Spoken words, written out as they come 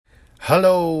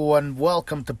Hello and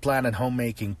welcome to Planet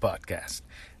Homemaking Podcast.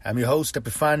 I'm your host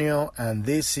Epifanio and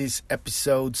this is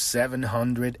episode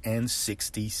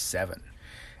 767.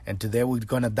 And today we're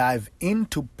going to dive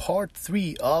into part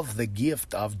 3 of the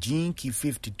gift of Gene Key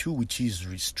 52, which is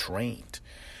Restraint.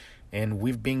 And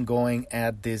we've been going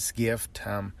at this gift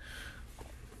and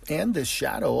the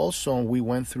shadow also. We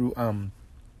went through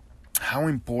how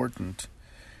important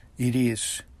it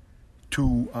is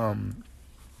to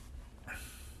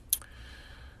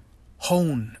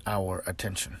hone our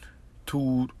attention,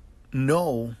 to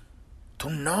know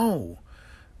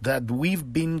that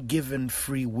we've been given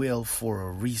free will for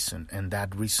a reason, and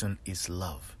that reason is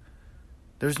love.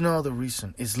 There's no other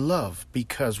reason. It's love,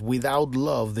 because without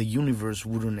love, the universe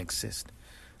wouldn't exist.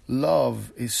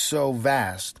 Love is so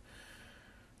vast.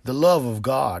 The love of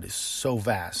God is so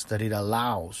vast that it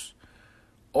allows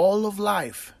all of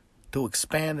life to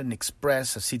expand and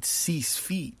express as it sees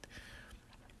fit.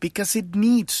 Because it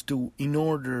needs to in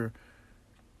order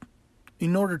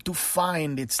to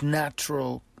find its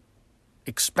natural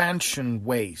expansion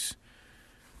ways.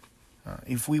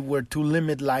 If we were to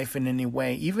limit life in any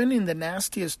way, even in the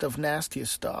nastiest of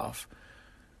nastiest stuff,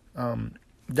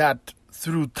 that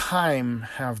through time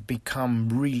have become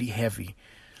really heavy,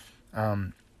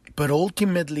 but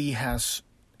ultimately has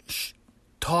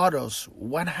taught us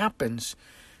what happens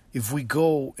if we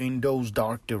go in those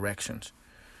dark directions.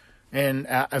 And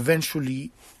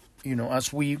eventually,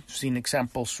 as we've seen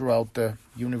examples throughout the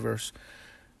universe,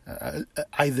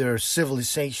 either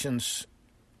civilizations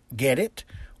get it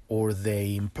or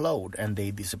they implode and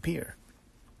they disappear.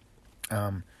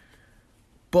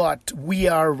 But we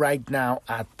are right now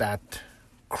at that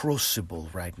crucible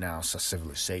right now as a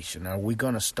civilization. Are we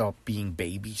going to stop being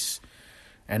babies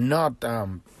and not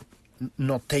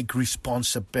take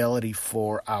responsibility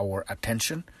for our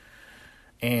attention?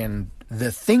 And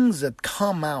the things that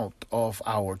come out of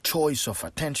our choice of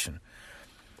attention.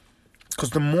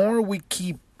 Because the more we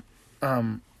keep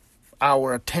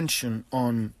our attention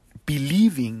on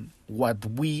believing what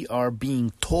we are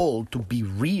being told to be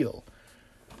real,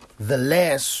 the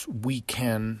less we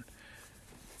can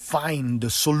find the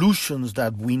solutions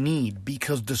that we need,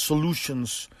 because the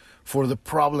solutions for the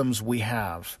problems we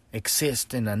have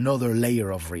exist in another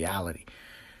layer of reality.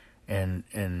 And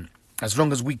as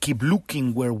long as we keep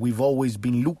looking where we've always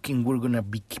been looking, we're going to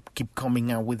keep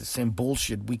coming out with the same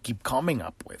bullshit we keep coming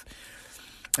up with.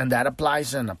 And that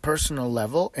applies on a personal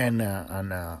level and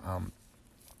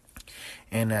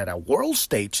at a world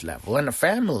stage level and a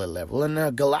family level and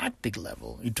a galactic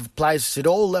level. It applies at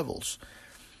all levels.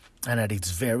 And at its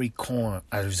very core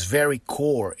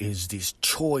is this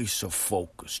choice of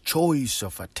focus, choice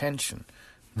of attention,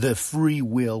 the free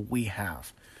will we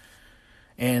have.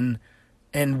 And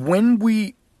when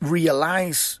we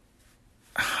realize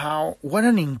what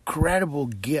an incredible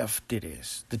gift it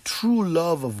is, the true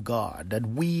love of God that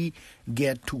we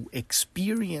get to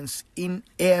experience in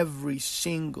every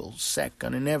single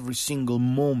second, in every single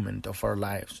moment of our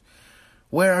lives,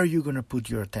 where are you going to put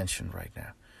your attention right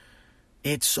now?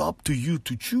 It's up to you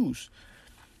to choose.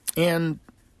 And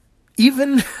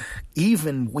even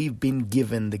we've been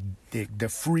given the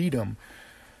freedom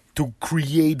to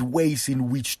create ways in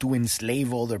which to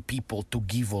enslave other people to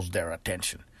give us their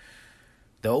attention.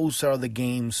 Those are the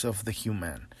games of the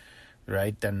human,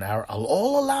 right? And are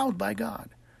all allowed by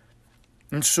God.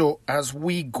 And so as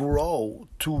we grow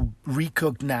to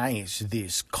recognize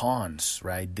these cons,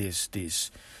 right?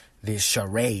 These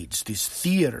charades, these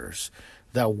theaters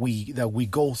that we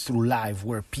go through life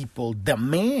where people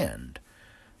demand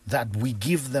that we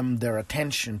give them their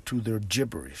attention to their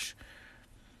gibberish.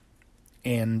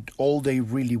 And all they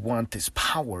really want is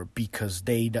power, because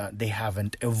they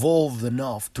haven't evolved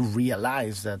enough to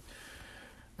realize that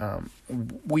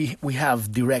we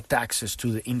have direct access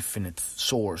to the infinite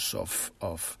source of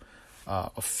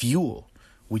fuel,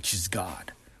 which is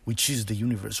God, which is the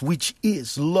universe, which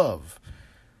is love,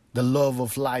 the love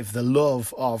of life, the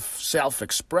love of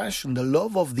self-expression, the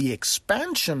love of the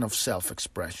expansion of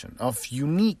self-expression, of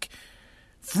unique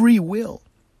free will.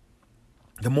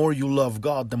 The more you love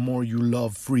God, the more you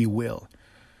love free will.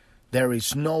 There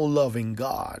is no loving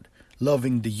God,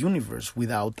 loving the universe,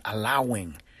 without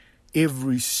allowing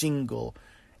every single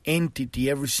entity,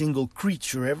 every single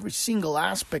creature, every single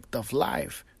aspect of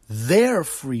life, their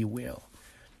free will.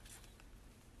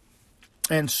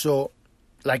 And so,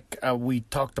 like we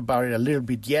talked about it a little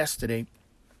bit yesterday,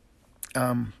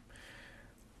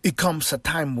 it comes a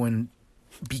time when,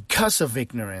 because of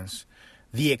ignorance,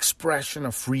 the expression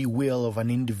of free will of an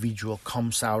individual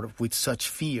comes out with such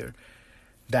fear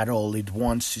that all it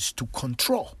wants is to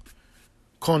control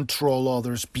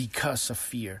others because of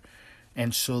fear.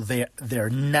 And so their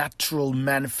natural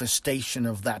manifestation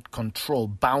of that control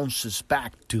bounces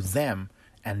back to them,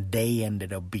 and they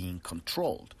ended up being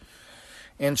controlled.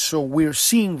 And so we're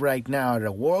seeing right now at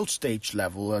a world stage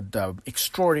level the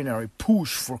extraordinary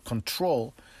push for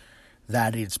control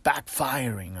that is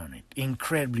backfiring on it.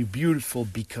 Incredibly beautiful,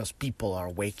 because people are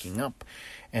waking up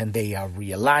and they are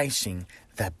realizing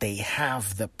that they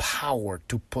have the power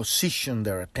to position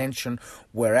their attention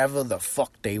wherever the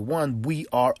fuck they want. We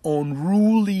are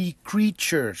unruly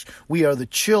creatures. We are the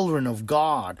children of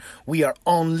God. We are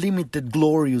unlimited,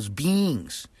 glorious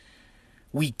beings.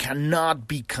 We cannot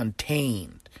be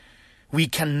contained. We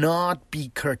cannot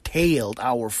be curtailed.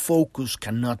 Our focus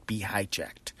cannot be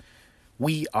hijacked.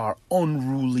 We are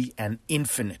unruly and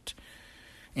infinite,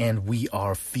 and we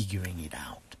are figuring it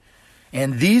out.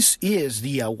 And this is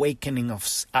the awakening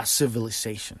of a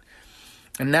civilization.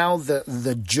 And now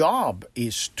the job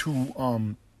is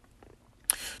to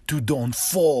don't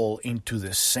fall into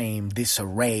the same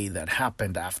disarray that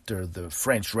happened after the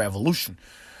French Revolution,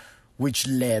 which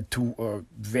led to a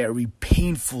very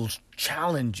painful,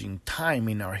 challenging time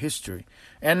in our history,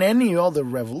 and any other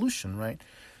revolution, right?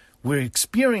 We're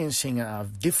experiencing a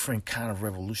different kind of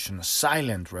revolution, a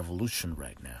silent revolution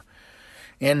right now.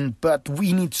 But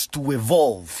we need to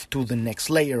evolve to the next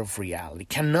layer of reality.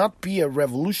 Cannot be a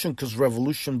revolution, because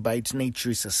revolution by its nature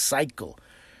is a cycle.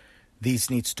 This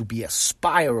needs to be a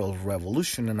spiral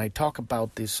revolution, and I talk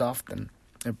about this often,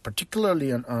 and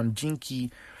particularly on Jinky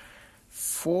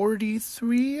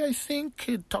 43, I think,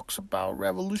 it talks about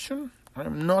revolution.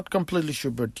 I'm not completely sure,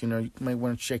 but you might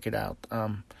want to check it out.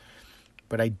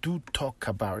 But I do talk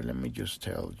about it. Let me just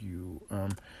tell you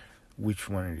which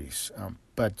one it is.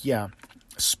 But yeah,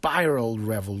 spiral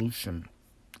revolution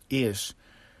is,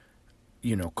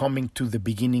 coming to the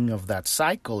beginning of that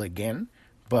cycle again,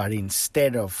 but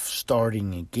instead of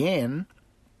starting again,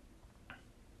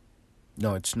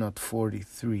 no, it's not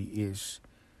 43, is,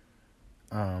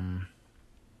 oh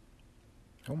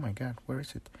my God, where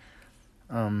is it?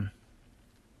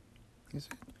 Is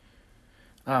it?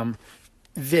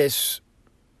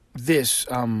 This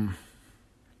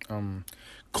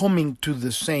coming to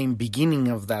the same beginning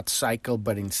of that cycle,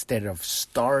 but instead of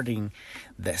starting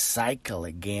the cycle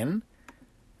again,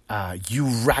 you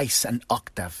rise an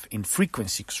octave in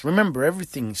frequency. 'Cause remember,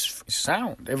 everything is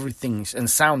sound. And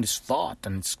sound is thought,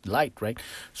 and it's light, right?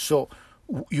 So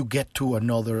you get to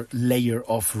another layer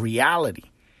of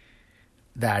reality.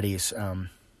 That is,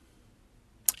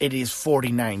 it is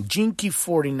 49. Jinky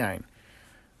 49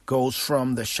 goes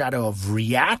from the shadow of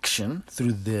reaction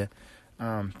through the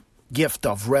gift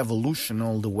of revolution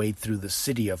all the way through the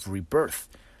city of rebirth,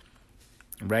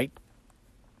 right?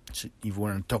 So if you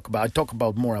want to I talk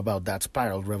about more about that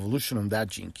spiral revolution on that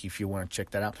Jinky if you want to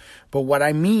check that out. But what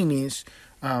I mean is,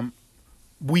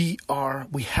 we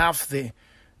have the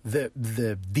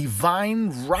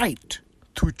divine right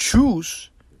to choose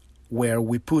where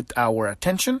we put our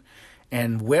attention,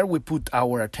 and where we put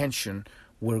our attention,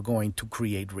 we're going to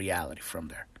create reality from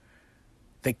there.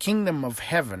 The kingdom of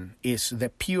heaven is the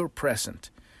pure present,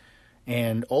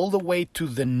 and all the way to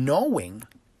the knowing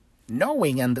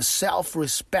and the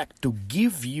self-respect to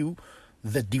give you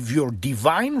your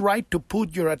divine right to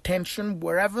put your attention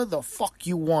wherever the fuck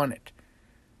you want it,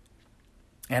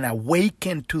 and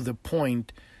awaken to the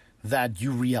point that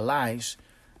you realize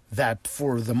that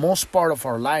for the most part of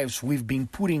our lives, we've been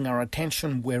putting our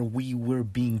attention where we were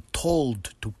being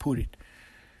told to put it.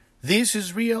 This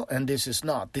is real and this is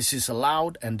not. This is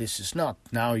allowed and this is not.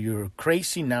 Now you're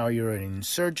crazy, now you're an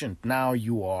insurgent, now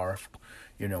you are,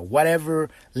 whatever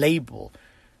label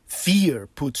fear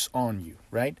puts on you,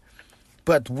 right?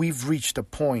 But we've reached a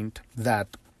point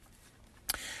that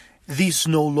this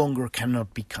no longer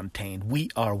cannot be contained. We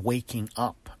are waking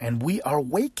up, and we are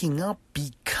waking up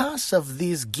because of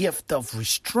this gift of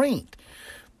restraint,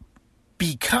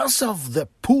 because of the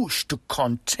push to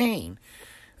contain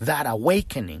that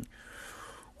awakening.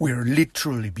 We're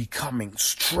literally becoming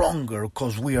stronger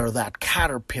because we are that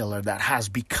caterpillar that has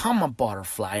become a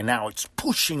butterfly, and now it's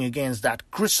pushing against that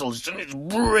chrysalis and it's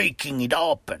breaking it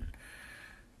open.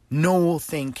 No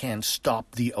thing can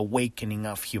stop the awakening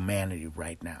of humanity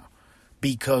right now,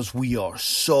 because we are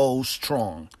so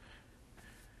strong.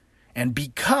 And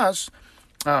because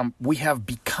we have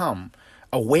become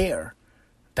aware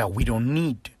that we don't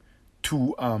need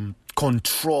to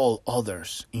control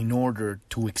others in order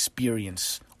to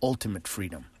experience ultimate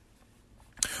freedom.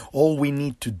 All we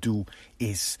need to do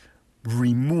is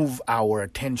remove our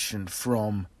attention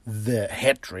from the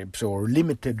head trips or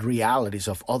limited realities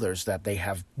of others that they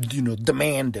have,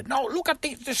 demanded. No, look at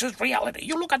this. This is reality.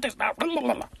 You look at this now. Blah,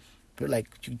 blah, blah. Like,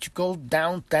 you go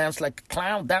down, dance like a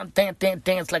clown, down,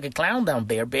 dance like a clown down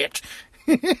there, bitch.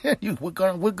 we're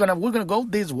gonna go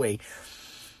this way.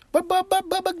 But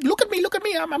look at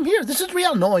me, I'm here. This is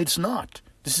real. No, it's not.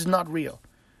 This is not real.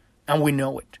 And we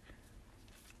know it.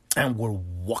 And we're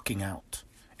walking out.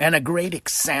 And a great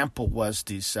example was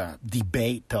this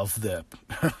debate of the...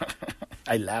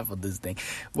 I laugh at this thing.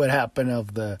 What happened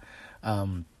of the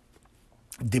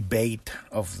debate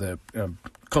of the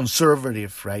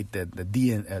conservative, right? The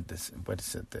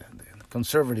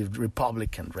conservative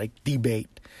Republican, right?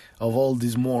 Debate of all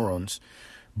these morons,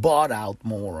 bought out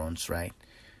morons, right?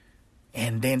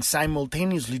 And then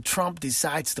simultaneously, Trump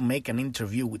decides to make an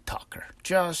interview with Tucker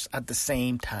just at the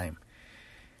same time.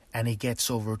 And it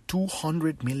gets over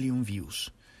 200 million views.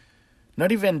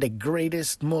 Not even the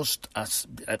greatest, most,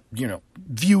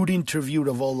 viewed interview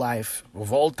of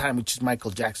all time, which is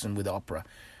Michael Jackson with Oprah.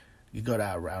 You got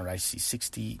around, I see,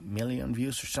 60 million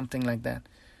views or something like that.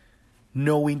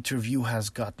 No interview has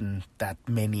gotten that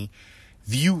many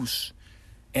views.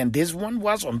 And this one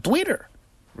was on Twitter,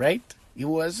 right? It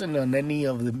wasn't on any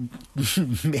of the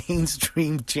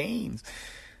mainstream chains.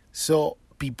 So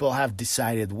people have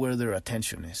decided where their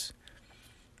attention is.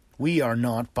 We are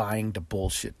not buying the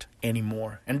bullshit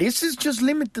anymore. And this is just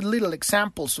limited little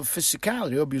examples of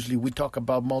physicality. Obviously, we talk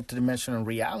about multidimensional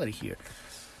reality here.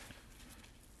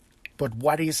 But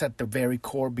what is at the very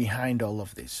core behind all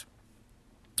of this?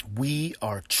 We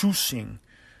are choosing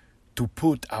to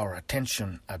put our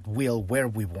attention at will where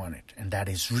we want it. And that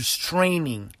is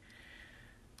restraining.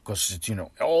 Because,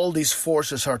 all these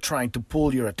forces are trying to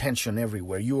pull your attention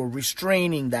everywhere. You are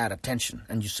restraining that attention.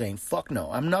 And you're saying, fuck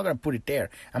no, I'm not going to put it there.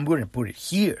 I'm going to put it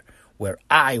here where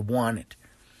I want it.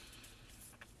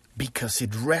 Because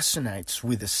it resonates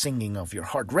with the singing of your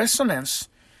heart. Resonance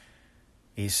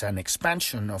is an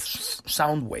expansion of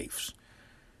sound waves.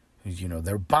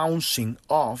 They're bouncing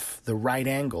off the right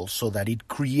angle so that it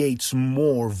creates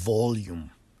more volume.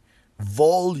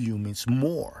 Volume is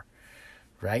more.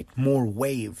 Right? More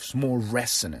waves, more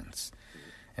resonance.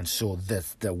 And so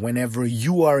that whenever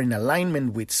you are in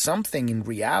alignment with something in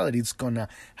reality, it's going to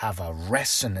have a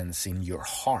resonance in your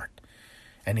heart.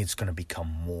 And it's going to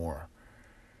become more.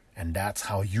 And that's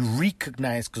how you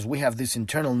recognize, because we have this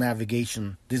internal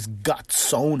navigation, this gut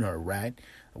sonar, right?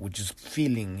 Which is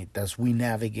feeling it as we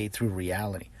navigate through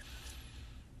reality.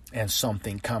 And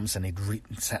something comes and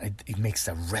it makes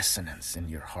a resonance in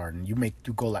your heart, and you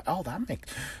go like,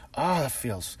 that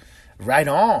feels right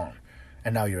on,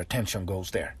 and now your attention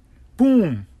goes there.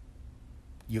 Boom,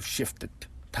 you've shifted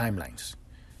timelines,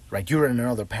 right? You're in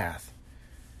another path,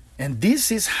 and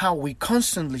this is how we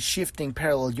constantly shifting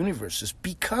parallel universes,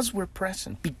 because we're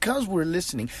present, because we're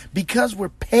listening, because we're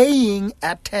paying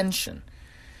attention,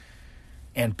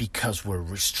 and because we're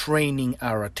restraining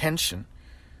our attention.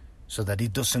 So that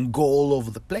it doesn't go all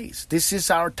over the place. This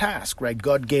is our task, right?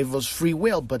 God gave us free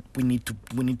will, but we need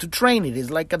to train it. It's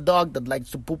like a dog that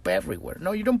likes to poop everywhere.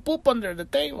 No, you don't poop under the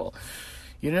table.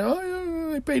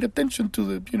 I paid attention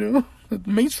to the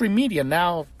mainstream media.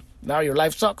 Now your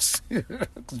life sucks because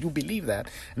you believe that.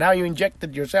 Now you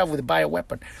injected yourself with a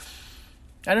bioweapon.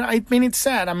 And I mean, it's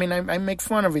sad. I mean, I make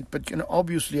fun of it, but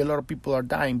obviously a lot of people are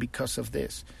dying because of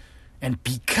this. And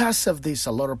because of this,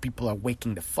 a lot of people are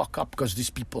waking the fuck up, because these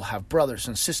people have brothers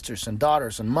and sisters and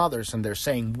daughters and mothers, and they're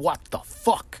saying, what the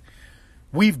fuck?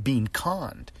 We've been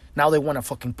conned. Now they want to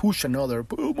fucking push another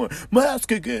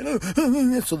mask again.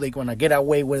 So they want to get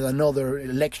away with another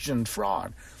election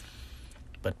fraud.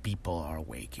 But people are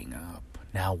waking up.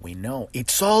 Now we know.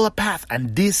 It's all a path.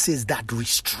 And this is that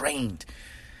restraint.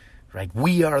 Right?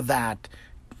 We are that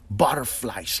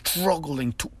butterfly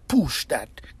struggling to push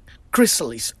that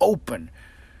chrysalis open,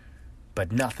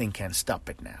 but nothing can stop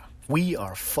it now. We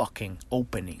are fucking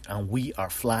opening, and we are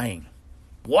flying.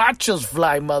 Watch us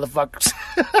fly, motherfuckers.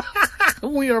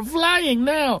 We are flying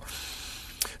now.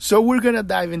 So we're going to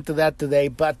dive into that today.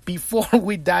 But before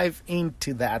we dive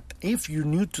into that, if you're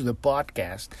new to the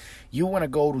podcast, you want to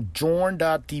go to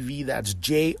journ.tv. That's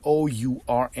JOURN.tv.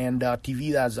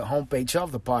 That's the homepage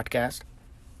of the podcast.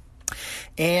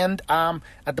 And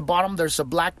at the bottom, there's a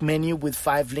black menu with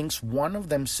 5 links. One of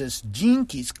them says Gene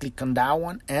Keys. Click on that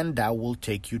one, and that will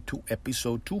take you to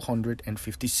episode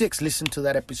 256. Listen to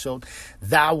that episode.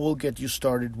 That will get you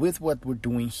started with what we're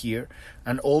doing here.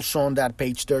 And also on that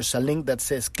page, there's a link that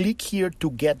says click here to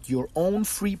get your own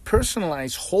free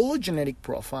personalized hologenetic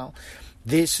profile.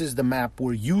 This is the map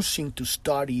we're using to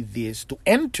study this, to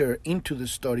enter into the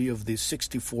study of these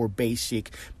 64 basic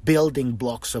building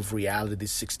blocks of reality,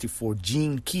 these 64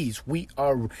 gene keys. We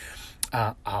are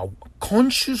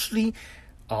consciously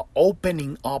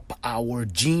opening up our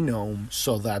genome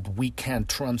so that we can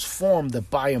transform the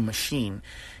biomachine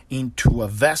into a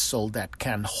vessel that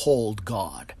can hold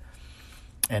God.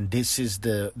 And this is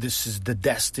the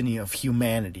destiny of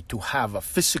humanity, to have a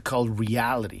physical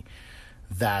reality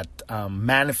that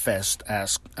manifests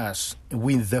as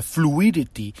with the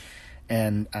fluidity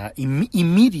and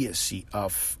immediacy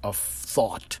of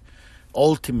thought.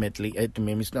 Ultimately,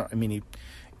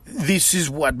 this is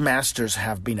what masters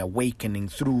have been awakening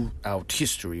throughout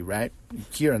history, right?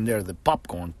 Here and there, the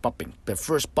popcorn popping, the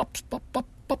first pops, pop, pop,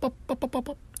 pop, pop, pop, pop, pop,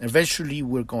 pop. Eventually,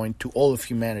 we're going to all of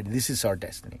humanity. This is our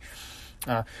destiny.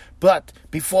 But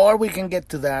before we can get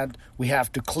to that, we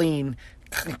have to clean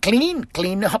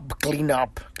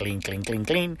up.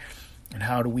 And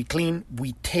how do we clean?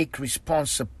 We take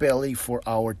responsibility for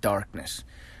our darkness,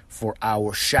 for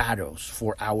our shadows,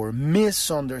 for our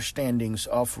misunderstandings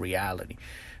of reality.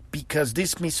 Because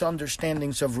these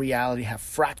misunderstandings of reality have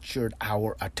fractured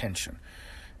our attention.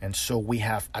 And so we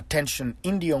have attention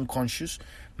in the unconscious,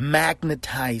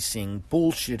 magnetizing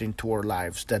bullshit into our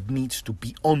lives that needs to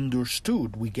be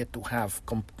understood. We get to have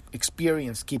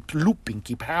experience keep looping,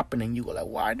 keep happening. You go like,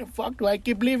 why the fuck do I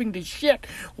keep living this shit?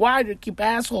 Why do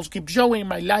assholes keep showing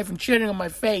my life and shitting on my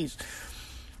face?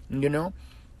 You know?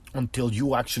 Until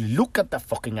you actually look at the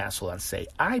fucking asshole and say,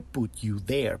 I put you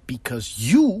there because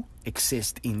you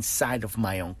exist inside of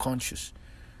my unconscious.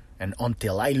 And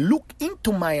until I look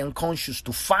into my unconscious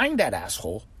to find that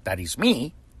asshole, that is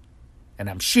me, and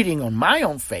I'm shitting on my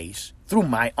own face through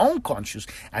my own conscious,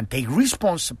 and take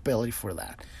responsibility for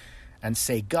that, and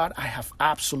say, God, I have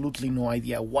absolutely no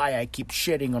idea why I keep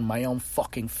shitting on my own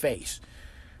fucking face.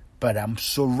 But I'm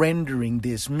surrendering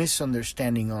this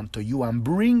misunderstanding onto you. I'm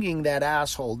bringing that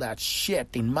asshole, that shit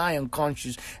in my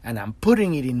unconscious, and I'm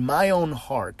putting it in my own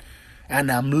heart.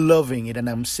 And I'm loving it, and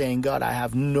I'm saying, God, I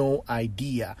have no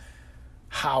idea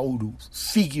how to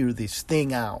figure this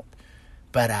thing out.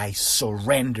 But I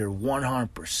surrender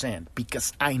 100%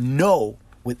 because I know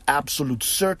with absolute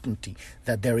certainty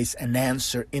that there is an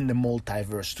answer in the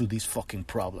multiverse to this fucking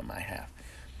problem I have.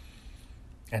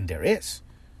 And there is.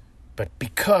 But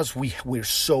because we're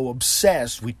so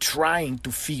obsessed with trying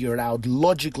to figure it out,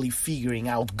 logically figuring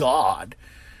out God,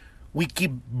 we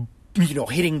keep,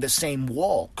 hitting the same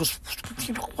wall. Because,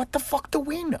 what the fuck do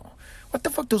we know? What the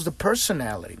fuck does the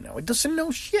personality know? It doesn't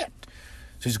know shit.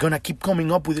 So it's going to keep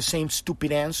coming up with the same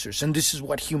stupid answers. And this is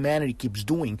what humanity keeps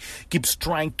doing. Keeps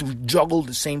trying to juggle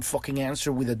the same fucking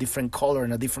answer with a different color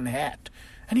and a different hat.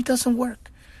 And it doesn't work.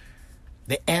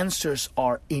 The answers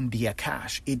are in the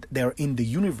Akash. They're in the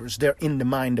universe. They're in the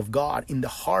mind of God, in the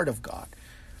heart of God.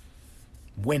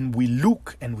 When we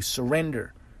look and we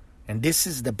surrender, and this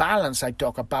is the balance I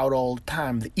talk about all the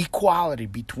time, the equality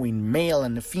between male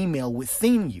and the female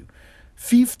within you.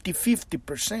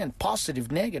 50%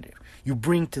 positive, negative. You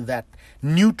bring to that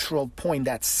neutral point,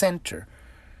 that center.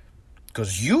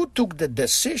 Because you took the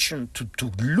decision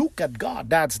to look at God.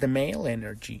 That's the male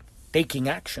energy, taking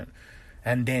action.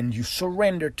 And then you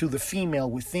surrender to the female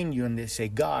within you and they say,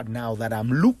 God, now that I'm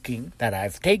looking, that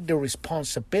I've taken the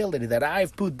responsibility, that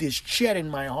I've put this shit in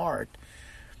my heart,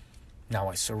 now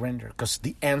I surrender. Because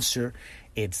the answer,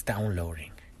 it's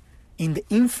downloading. In the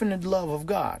infinite love of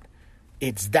God,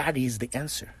 that is the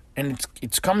answer. And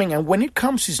it's coming, and when it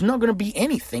comes, it's not going to be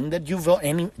anything that you've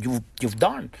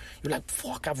done. You're like,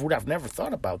 fuck, I would have never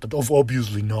thought about it.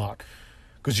 Obviously not.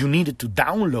 Because you needed to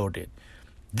download it.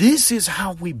 This is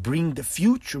how we bring the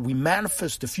future. We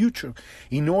manifest the future.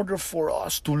 In order for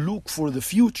us to look for the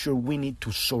future, we need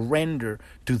to surrender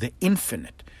to the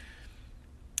infinite.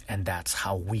 And that's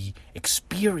how we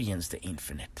experience the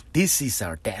infinite. This is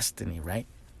our destiny, right?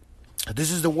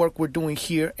 This is the work we're doing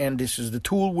here, and this is the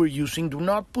tool we're using. Do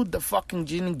not put the fucking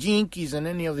jinkies and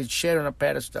any of this shit on a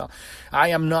pedestal. I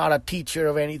am not a teacher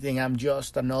of anything. I'm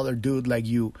just another dude like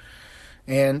you.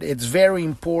 And it's very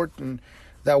important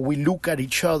that we look at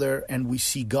each other and we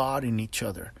see God in each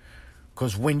other.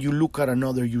 Because when you look at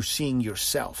another, you're seeing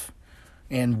yourself.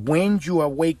 And when you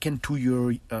awaken to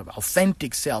your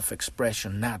authentic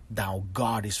self-expression, not now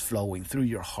God is flowing through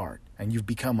your heart, and you've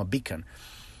become a beacon.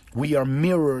 We are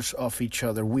mirrors of each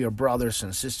other. We are brothers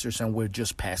and sisters, and we're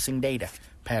just passing data,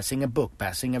 passing a book,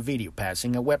 passing a video,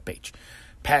 passing a webpage,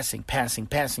 passing.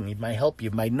 It might help you,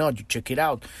 it might not. You check it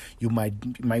out. It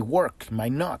might work, it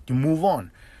might not. You move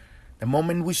on. The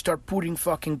moment we start putting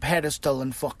fucking pedestal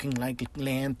and fucking like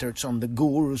lanterns on the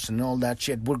gurus and all that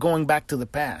shit, we're going back to the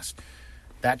past.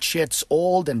 That shit's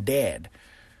old and dead.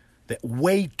 The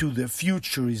way to the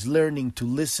future is learning to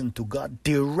listen to God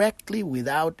directly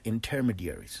without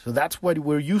intermediaries. So that's why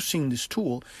we're using this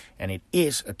tool, and it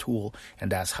is a tool,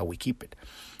 and that's how we keep it.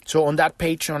 So on that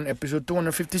page on episode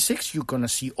 256, you're going to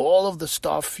see all of the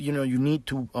stuff, you need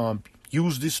to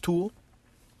use this tool.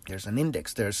 There's an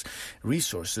index, there's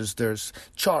resources, there's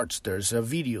charts, there's a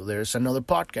video, there's another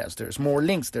podcast, there's more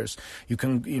links, there's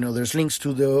links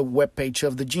to the webpage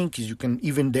of the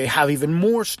Jinkies. They have even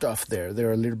more stuff there.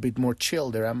 They're a little bit more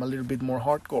chill there. I'm a little bit more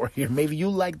hardcore here. Maybe you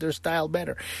like their style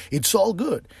better. It's all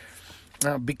good.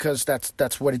 Because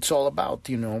that's what it's all about.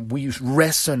 We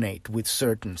resonate with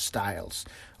certain styles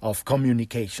of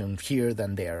communication here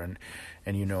than there, and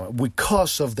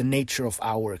because of the nature of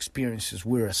our experiences,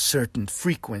 we're a certain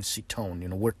frequency tone.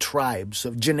 We're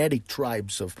genetic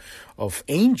tribes of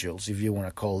angels, if you want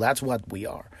to call. That's what we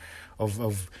are, of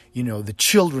the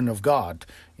children of God,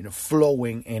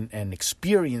 flowing and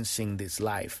experiencing this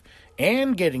life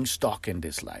and getting stuck in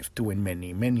this life, doing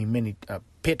many, many, many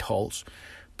pit holes.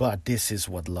 But this is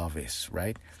what love is,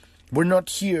 right? We're not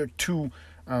here to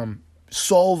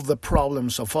solve the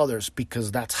problems of others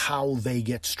because that's how they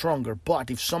get stronger. But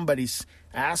if somebody's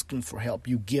asking for help,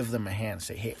 you give them a hand.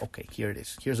 Say, hey, okay, here it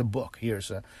is. Here's a book.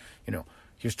 Here's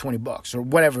here's $20 or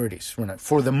whatever it is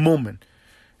for the moment.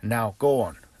 Now go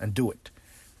on and do it,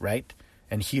 right?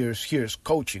 And here's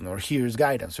coaching, or here's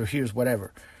guidance, or here's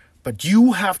whatever. But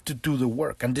you have to do the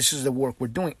work, and this is the work we're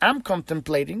doing. I'm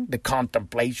contemplating the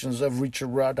contemplations of Richard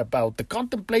Rudd about the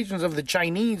contemplations of the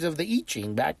Chinese of the I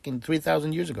Ching back in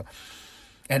 3,000 years ago.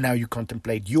 And now you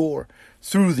contemplate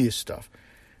through this stuff.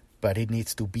 But it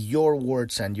needs to be your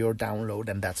words and your download,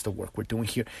 and that's the work we're doing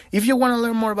here. If you want to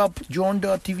learn more about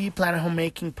Journ.tv, Planet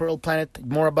Homemaking, Pearl Planet,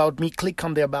 more about me, click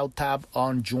on the About tab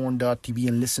on Journ.tv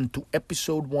and listen to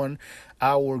episode 1.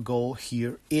 Our goal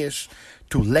here is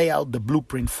to lay out the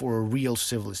blueprint for a real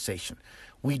civilization.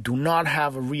 We do not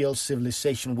have a real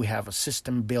civilization. We have a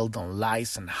system built on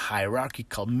lies and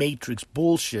hierarchical matrix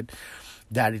bullshit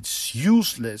that it's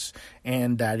useless,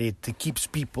 and that it keeps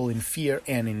people in fear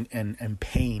and in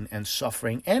pain and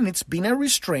suffering. And it's been a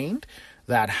restraint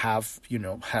that has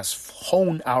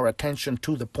honed our attention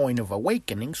to the point of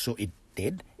awakening. So it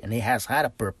did, and it has had a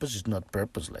purpose. It's not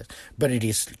purposeless, but it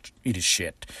is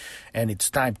shit. And it's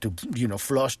time to,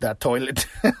 flush that toilet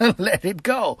and let it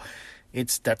go.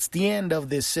 That's the end of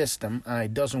this system.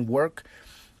 It doesn't work.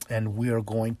 And we are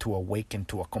going to awaken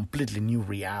to a completely new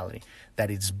reality that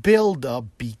is built up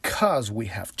because we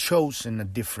have chosen a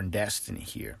different destiny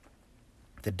here.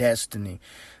 The destiny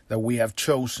that we have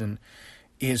chosen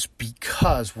is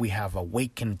because we have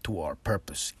awakened to our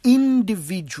purpose.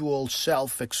 Individual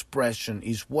self-expression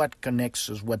is what connects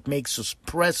us, what makes us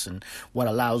present, what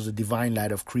allows the divine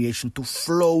light of creation to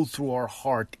flow through our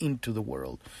heart into the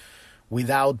world.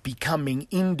 Without becoming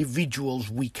individuals,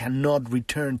 we cannot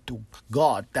return to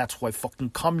God. That's why fucking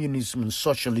communism and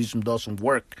socialism doesn't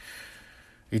work.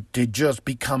 It just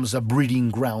becomes a breeding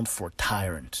ground for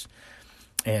tyrants.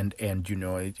 And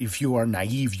if you are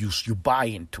naive, you buy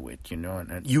into it,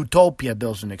 and utopia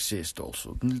doesn't exist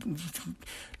also.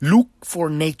 Look for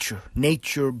nature.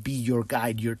 Nature be your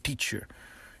guide, your teacher.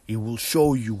 It will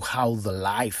show you how the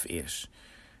life is.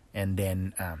 And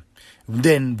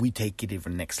then we take it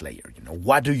even next layer.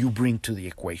 What do you bring to the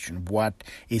equation? What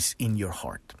is in your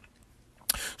heart?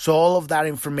 So all of that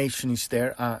information is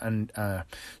there.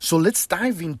 So let's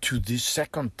dive into this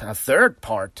third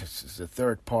part. This is the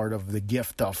third part of the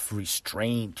gift of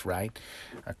restraint, right?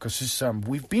 Because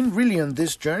we've been really on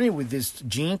this journey with this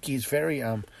Jinky. It's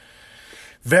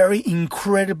very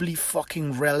incredibly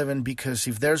fucking relevant, because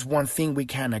if there's one thing we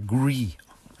can agree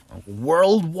on a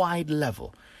worldwide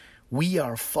level, we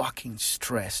are fucking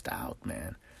stressed out,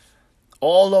 man.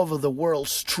 All over the world,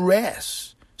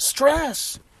 stress.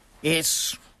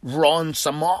 It runs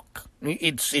amok.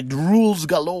 It rules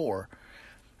galore.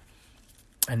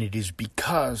 And it is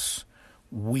because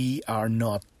we are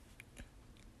not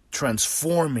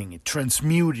transforming it,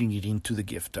 transmuting it into the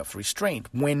gift of restraint.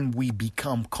 When we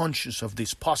become conscious of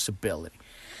this possibility,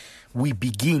 we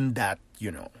begin that,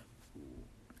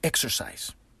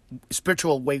 exercise,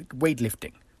 spiritual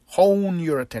weightlifting. Hone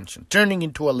your attention, turning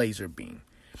into a laser beam.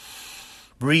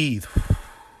 Breathe.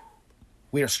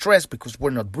 We are stressed because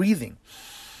we're not breathing.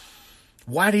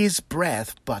 What is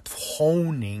breath but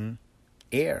honing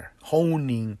air,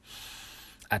 honing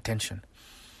attention?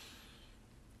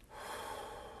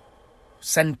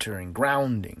 Centering,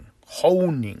 grounding,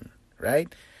 honing,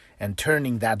 right? And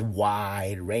turning that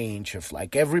wide range of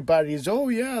everybody's,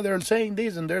 they're saying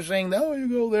this and they're saying that, you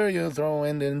go there, you throw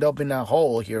and end up in a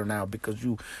hole here now because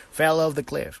you fell off the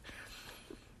cliff.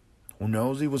 Who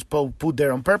knows? It was put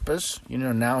there on purpose.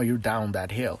 Now you're down that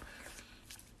hill.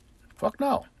 Fuck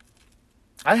no.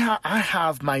 I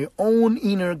have my own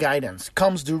inner guidance.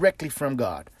 Comes directly from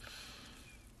God.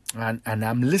 And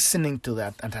I'm listening to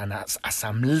that. And as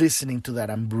I'm listening to that,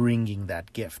 I'm bringing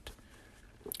that gift.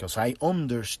 Because I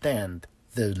understand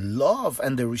the love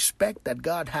and the respect that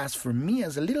God has for me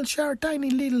as a little tiny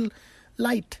little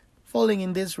light falling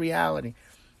in this reality.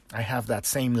 I have that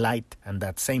same light and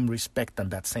that same respect and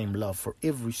that same love for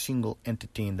every single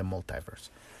entity in the multiverse.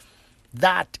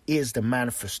 That is the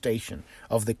manifestation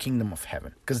of the kingdom of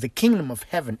heaven. Because the kingdom of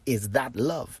heaven is that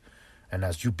love. And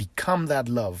as you become that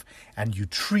love and you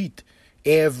treat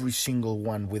every single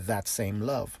one with that same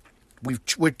love,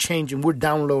 we're changing, we're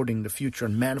downloading the future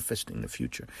and manifesting the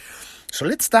future. So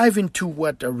let's dive into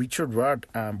what Richard Rudd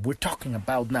we're talking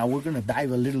about now. We're going to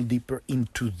dive a little deeper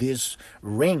into this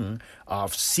ring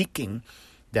of seeking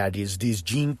that is this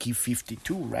gene key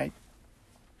 52, right?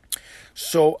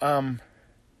 So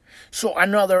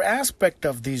another aspect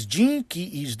of this gene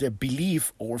key is the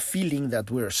belief or feeling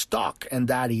that we're stuck, and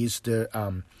that is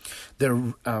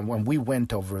when we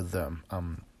went over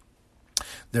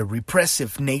the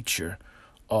repressive nature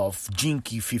of gene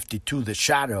key 52, the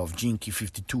shadow of gene key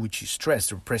 52, which is stress.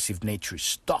 The repressive nature is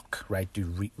stuck, right?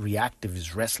 The reactive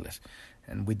is restless.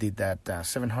 And we did that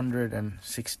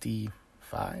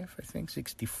 765, I think,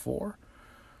 64,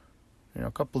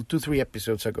 2-3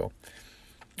 episodes ago.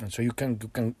 And so you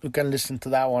can listen to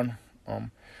that one.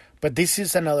 But this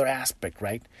is another aspect,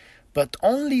 right? But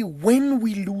only when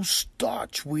we lose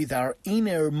touch with our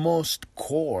innermost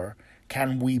core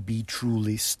can we be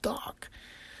truly stuck.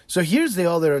 So here's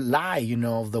the other lie,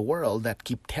 of the world that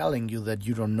keep telling you that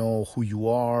you don't know who you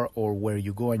are or where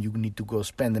you go, and you need to go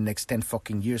spend the next 10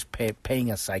 fucking years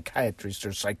paying a psychiatrist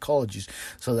or psychologist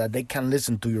so that they can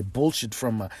listen to your bullshit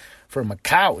from a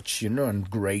couch, and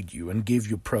grade you and give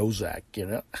you Prozac,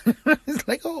 It's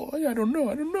like, oh, I don't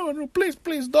know. Please,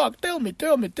 doc, tell me.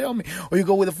 Or you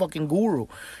go with a fucking guru,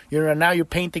 and now you're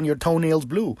painting your toenails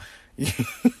blue.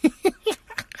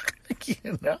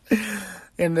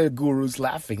 And the guru's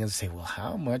laughing and say, well,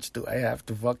 how much do I have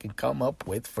to fucking come up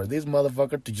with for this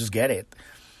motherfucker to just get it?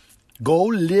 Go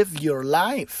live your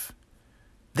life.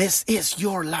 This is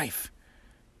your life.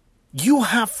 You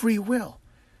have free will.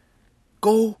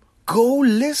 Go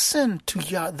listen to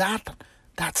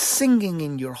that singing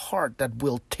in your heart that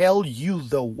will tell you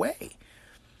the way.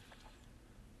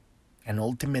 And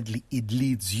ultimately, it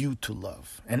leads you to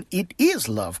love. And it is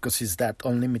love because it's that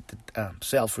unlimited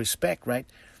self-respect, right?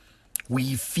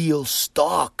 We feel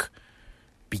stuck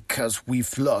because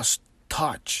we've lost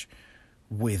touch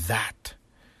with that.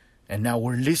 And now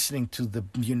we're listening to the,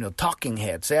 talking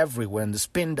heads everywhere and the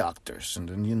spin doctors and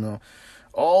then,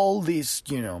 all these,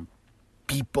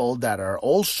 people that are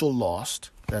also lost,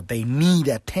 that they need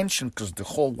attention because the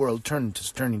whole world turned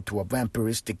into a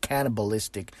vampiristic,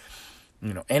 cannibalistic,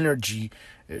 energy,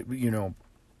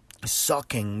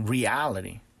 sucking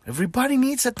reality. Everybody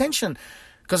needs attention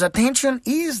because attention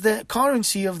is the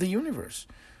currency of the universe.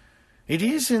 It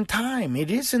isn't time.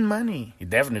 It isn't money. It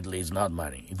definitely is not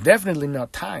money. It's definitely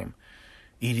not time.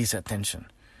 It is attention.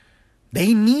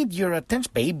 They need your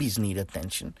attention. Babies need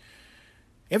attention.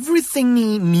 Everything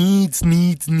needs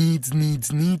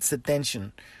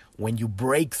attention. When you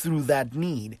break through that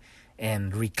need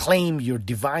and reclaim your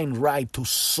divine right to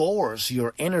source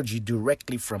your energy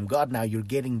directly from God, now you're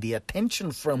getting the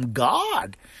attention from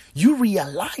God. You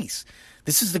realize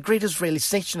this is the greatest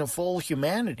realization of all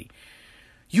humanity.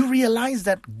 You realize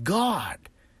that God,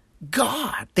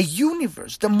 the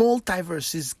universe, the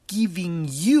multiverse is giving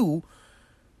you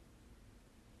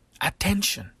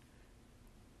attention.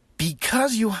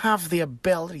 Because you have the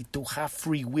ability to have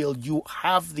free will, you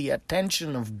have the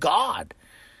attention of God.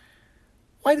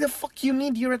 Why the fuck you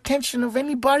need your attention of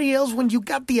anybody else when you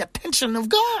got the attention of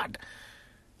God?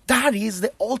 That is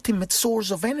the ultimate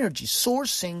source of energy,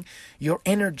 sourcing your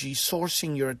energy,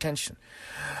 sourcing your attention.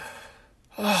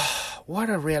 Oh,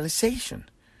 what a realization.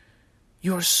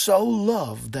 You're so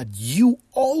loved that you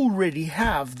already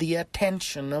have the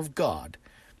attention of God.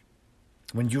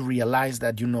 When you realize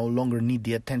that you no longer need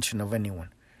the attention of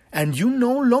anyone. And you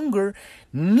no longer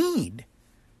need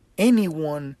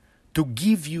anyone to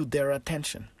give you their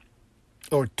attention.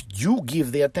 Or you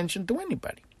give the attention to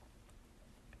anybody.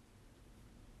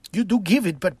 You do give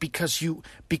it, but because you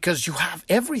have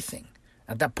everything.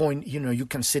 At that point, you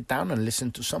can sit down and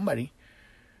listen to somebody.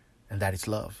 And that is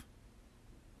love.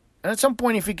 And at some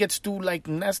point, if it gets too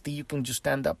nasty, you can just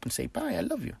stand up and say, bye, I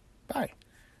love you. Bye.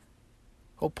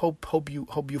 Hope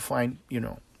you find,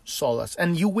 solace.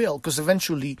 And you will, because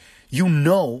eventually you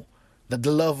know That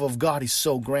the love of God is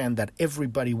so grand that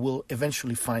everybody will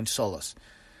eventually find solace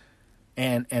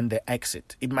and the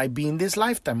exit. It might be in this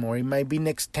lifetime, or it might be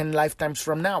next 10 lifetimes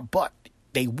from now, but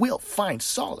they will find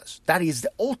solace. That is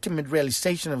the ultimate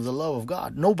realization of the love of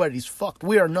God. Nobody's fucked.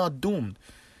 We are not doomed.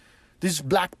 This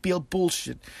black pill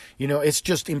bullshit, it's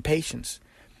just impatience.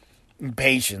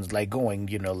 Impatience, like going,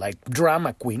 like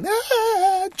drama queen,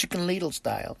 Chicken Little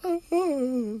style,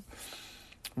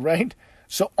 right?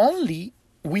 So only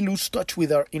when we lose touch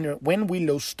with our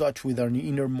innermost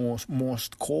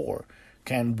core,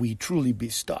 can we truly be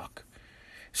stuck.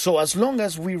 So as long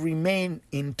as we remain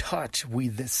in touch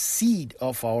with the seed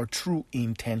of our true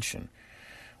intention,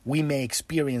 we may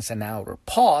experience an outer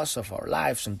pause of our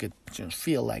lives and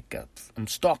feel like I'm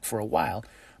stuck for a while,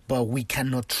 but we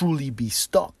cannot truly be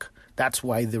stuck. That's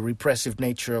why the repressive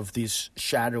nature of this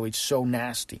shadow is so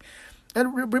nasty. The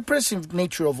repressive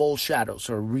nature of all shadows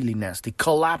are really nasty.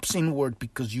 Collapse inward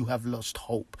because you have lost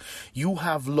hope. You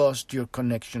have lost your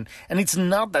connection. And it's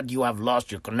not that you have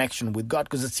lost your connection with God,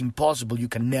 because it's impossible. You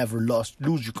can never lose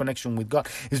your connection with God.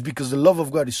 It's because the love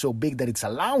of God is so big that it's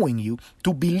allowing you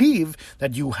to believe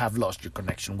that you have lost your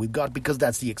connection with God, because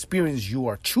that's the experience you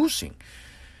are choosing.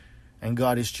 And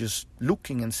God is just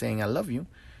looking and saying, I love you.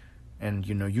 And,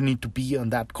 you need to be on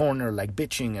that corner like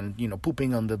bitching and,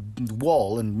 pooping on the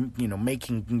wall and,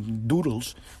 making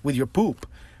doodles with your poop,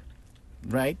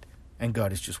 right? And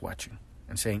God is just watching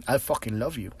and saying, I fucking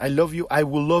love you. I love you. I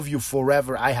will love you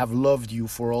forever. I have loved you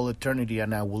for all eternity,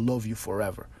 and I will love you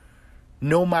forever.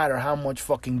 No matter how much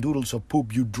fucking doodles of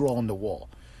poop you draw on the wall.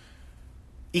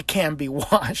 It can be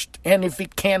washed. And if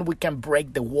it can, we can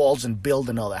break the walls and build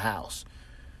another house.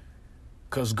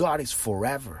 Because God is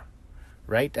forever.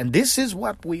 Right? And this is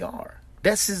what we are.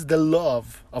 This is the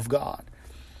love of God.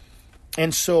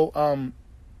 And so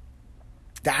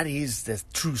that is the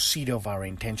true seed of our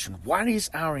intention. What is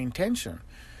our intention?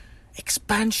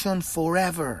 Expansion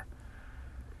forever.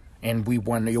 And you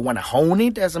want to hone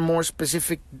it as a more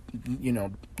specific,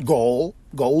 goal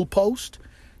post.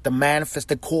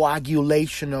 The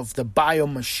coagulation of the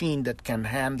biomachine that can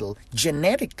handle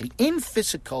genetically in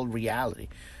physical reality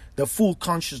the full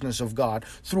consciousness of God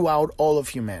throughout all of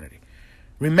humanity.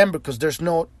 Remember, because there's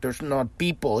not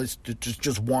people, it's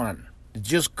just one. It's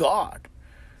just God.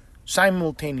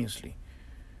 Simultaneously,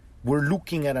 we're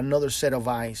looking at another set of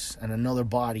eyes and another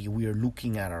body. We are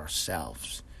looking at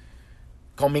ourselves,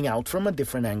 coming out from a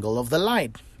different angle of the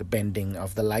light, the bending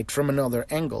of the light from another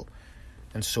angle.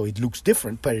 And so it looks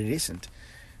different, but it isn't.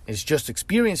 It's just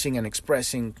experiencing and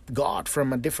expressing God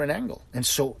from a different angle. And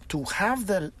so to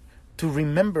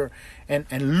remember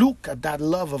and look at that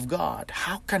love of God,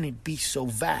 how can it be so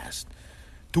vast?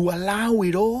 To allow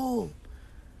it all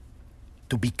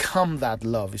to become that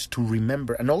love is to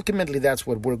remember. And ultimately, that's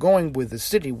what we're going with the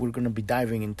city. We're going to be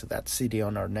diving into that city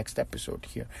on our next episode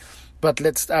here. But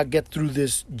let's get through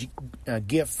this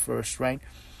gift first, right?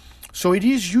 So it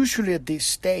is usually at this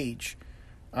stage,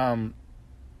 deep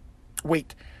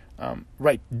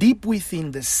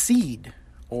within the seed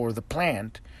or the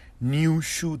plant, new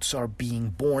shoots are being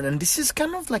born. And this is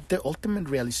kind of like the ultimate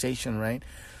realization, right?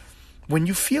 When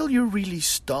you feel you're really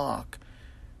stuck,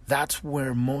 that's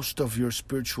where most of your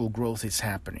spiritual growth is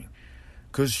happening.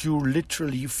 Because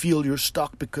you feel you're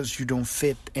stuck because you don't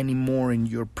fit anymore in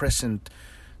your present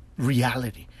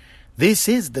reality. This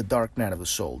is the dark night of the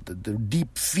soul, the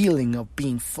deep feeling of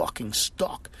being fucking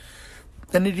stuck.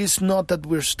 And it is not that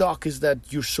we're stuck, it's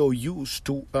that you're so used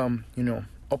to,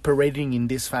 operating in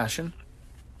this fashion.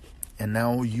 And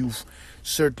now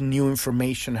certain new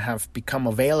information have become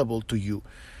available to you.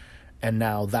 And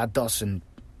now that doesn't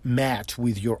match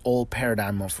with your old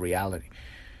paradigm of reality.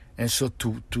 And so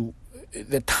to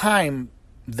the time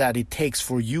that it takes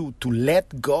for you to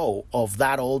let go of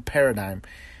that old paradigm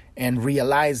and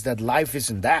realize that life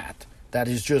isn't that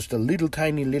is just a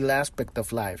tiny little aspect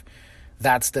of life,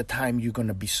 that's the time you're going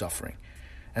to be suffering.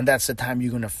 And that's the time you're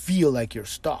going to feel like you're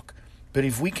stuck. But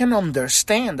if we can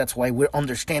understand, that's why we're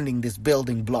understanding these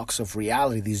building blocks of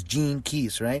reality, these gene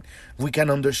keys, right? We can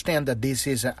understand that this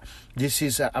is a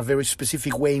very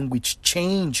specific way in which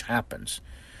change happens.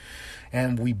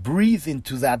 And we breathe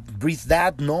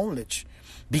that knowledge,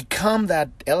 become that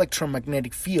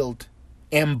electromagnetic field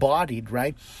embodied,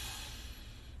 right?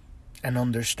 And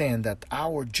understand that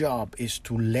our job is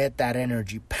to let that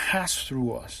energy pass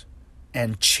through us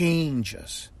and change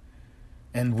us.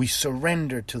 And we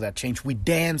surrender to that change. We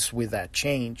dance with that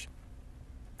change.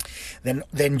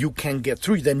 Then you can get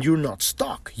through. Then you're not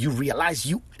stuck. You realize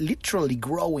you literally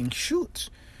growing shoots.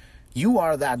 You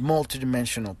are that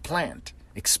multidimensional plant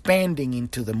expanding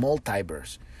into the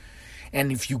multiverse.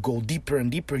 And if you go deeper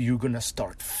and deeper, you're going to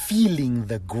start feeling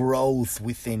the growth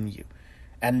within you.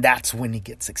 And that's when it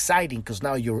gets exciting, because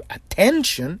now your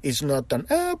attention is not on,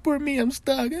 poor me, I'm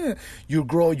stuck.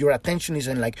 Your attention is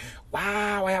on like,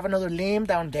 wow, I have another limb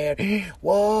down there.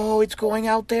 Whoa, it's going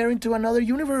out there into another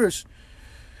universe.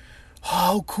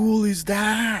 How cool is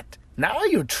that? Now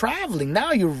you're traveling.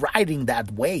 Now you're riding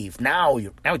that wave. Now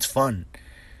it's fun.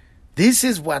 This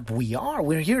is what we are.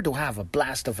 We're here to have a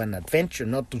blast of an adventure,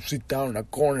 not to sit down in a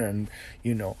corner and,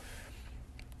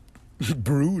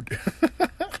 brood.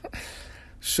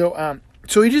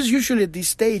 So it is usually at this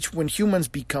stage when humans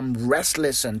become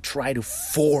restless and try to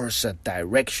force a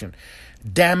direction,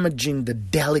 damaging the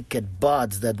delicate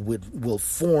buds that will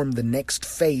form the next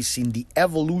phase in the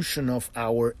evolution of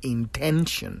our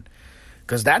intention.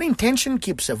 Because that intention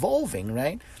keeps evolving,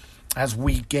 right? As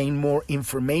we gain more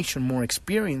information, more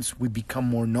experience, we become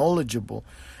more knowledgeable.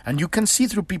 And you can see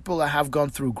through people that have gone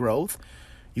through growth,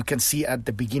 you can see at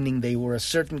the beginning they were a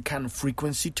certain kind of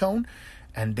frequency tone,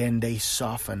 and then they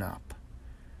soften up.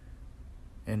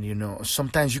 And,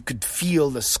 sometimes you could feel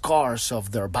the scars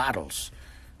of their battles.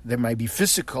 They might be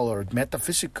physical or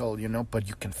metaphysical, but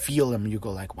you can feel them. You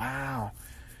go like, wow,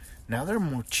 now they're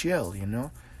more chill,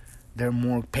 They're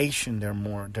more patient. They're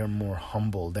more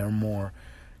humble. They're more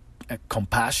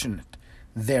compassionate.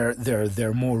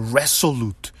 They're more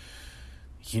resolute,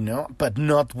 but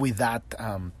not with that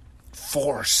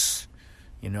force.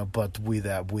 But with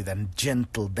a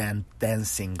gentle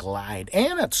dancing glide.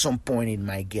 And at some point it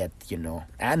might get,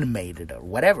 animated or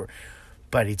whatever.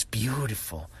 But it's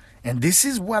beautiful. And this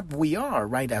is what we are,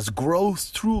 right? As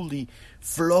growth truly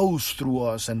flows through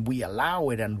us and we allow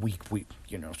it, and we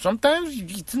sometimes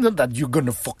it's not that you're going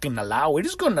to fucking allow it.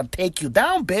 It's going to take you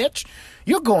down, bitch.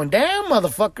 You're going down,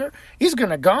 motherfucker. He's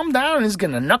going to come down and he's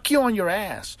going to knock you on your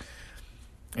ass.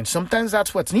 And sometimes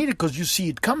that's what's needed, because you see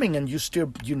it coming and you still,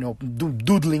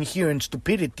 doodling here in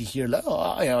stupidity here. Like,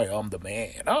 I'm the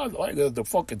man. I'm going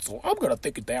to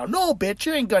take it down. No, bitch,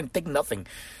 you ain't going to take nothing.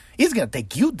 He's going to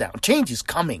take you down. Change is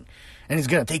coming, and he's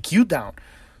going to take you down.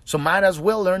 So might as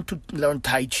well learn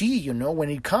Tai Chi, When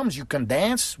it comes, you can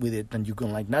dance with it, and you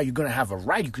can, now you're going to have a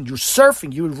ride. You're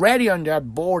surfing. You're ready on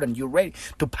that board, and you're ready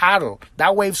to paddle.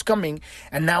 That wave's coming,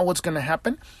 and now what's going to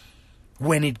happen?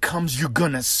 When it comes, you're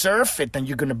going to surf it, and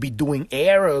you're going to be doing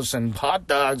arrows and hot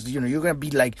dogs. You're going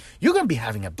to be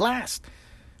having a blast,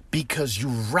 because you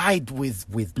ride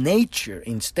with nature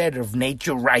instead of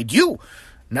nature ride you.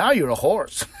 Now you're a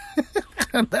horse.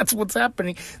 And that's what's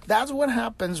happening. That's what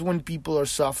happens when people are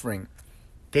suffering.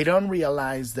 They don't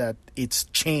realize that it's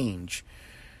change.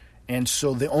 And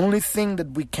so the only thing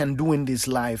that we can do in this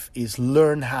life is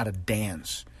learn how to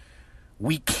dance.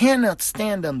 We cannot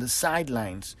stand on the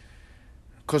sidelines.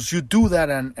 Because you do that,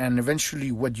 and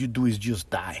eventually what you do is just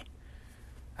die.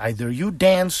 Either you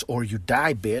dance or you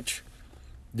die, bitch.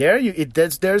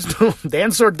 There's no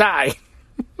dance or die.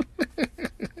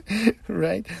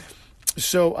 Right?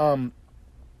 So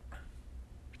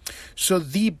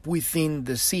deep within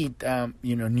the seed,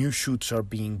 new shoots are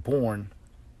being born.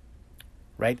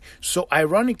 Right? So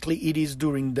ironically, it is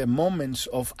during the moments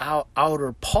of our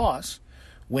outer pause,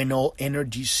 when all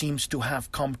energy seems to have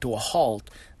come to a halt,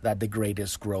 that the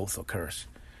greatest growth occurs.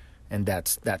 And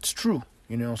that's true.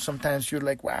 Sometimes you're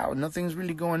like, wow, nothing's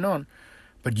really going on,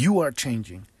 but you are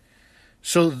changing.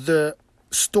 So the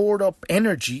stored up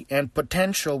energy and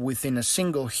potential within a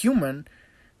single human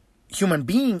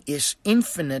being is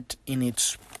infinite in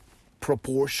its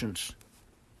proportions.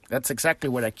 That's exactly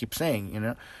what I keep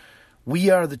saying, We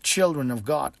are the children of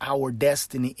God. Our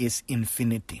destiny is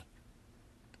infinity.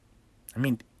 I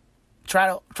mean,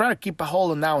 try to keep a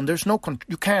hold on that one.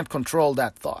 You can't control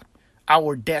that thought.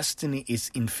 Our destiny is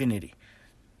infinity.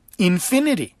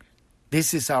 Infinity.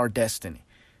 This is our destiny,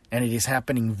 and it is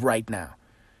happening right now.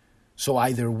 So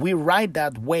either we ride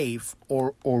that wave,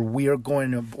 or we are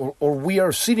going to, or we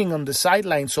are sitting on the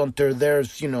sidelines until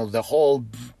there's, the whole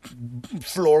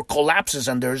floor collapses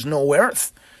and there's no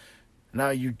earth. Now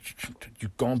you've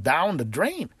gone down the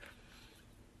drain.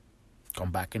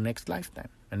 Come back in next lifetime,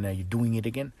 and now you're doing it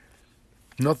again.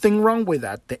 Nothing wrong with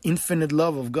that. The infinite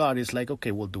love of God is like,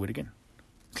 okay, we'll do it again.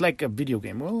 It's like a video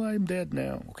game. Well, I'm dead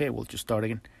now. Okay, we'll just start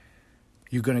again.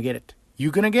 You're going to get it.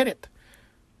 You're going to get it.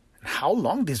 How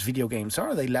long these video games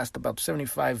are? They last about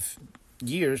 75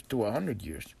 years to 100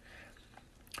 years.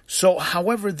 So,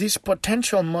 however, this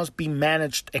potential must be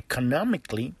managed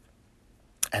economically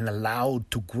and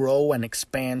allowed to grow and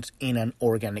expand in an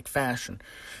organic fashion.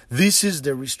 This is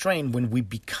the restraint. When we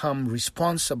become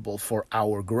responsible for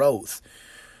our growth,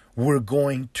 we're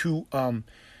going to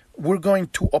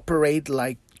operate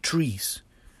like trees.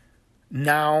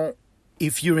 Now,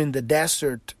 if you're in the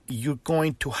desert, you're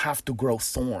going to have to grow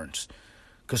thorns,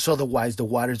 because otherwise the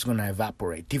water is going to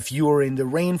evaporate. If you're in the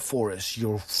rainforest,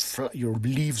 your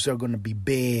leaves are going to be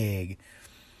big.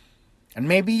 And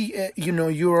maybe,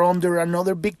 you're under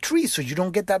another big tree, so you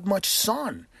don't get that much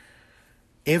sun.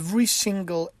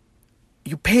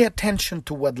 You pay attention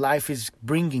to what life is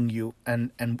bringing you,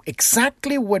 and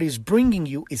exactly what is bringing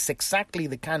you is exactly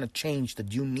the kind of change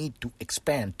that you need to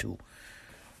expand to.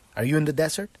 Are you in the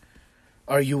desert?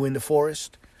 Are you in the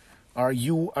forest? Are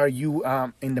you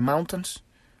in the mountains?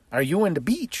 Are you in the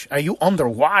beach? Are you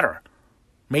underwater?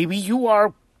 Maybe you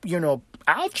are,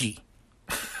 algae.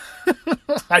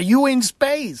 Are you in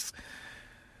space?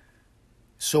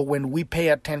 So when we pay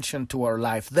attention to our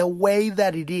life, the way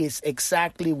that it is,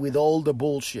 exactly with all the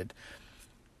bullshit,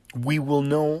 we will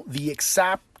know the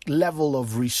exact level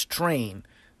of restraint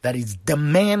that is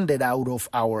demanded out of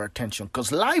our attention.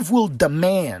 Because life will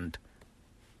demand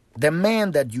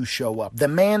that you show up,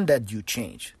 demand that you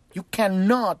change. You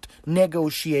cannot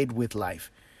negotiate with life.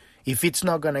 If it's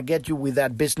not going to get you with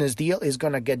that business deal, it's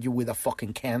going to get you with a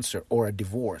fucking cancer or a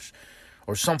divorce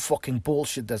or some fucking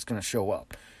bullshit that's going to show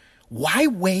up. Why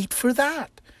wait for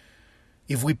that?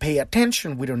 If we pay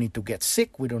attention, we don't need to get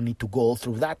sick. We don't need to go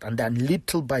through that. And then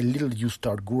little by little, you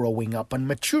start growing up and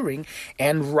maturing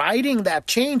and writing that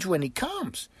change when it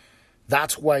comes.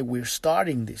 That's why we're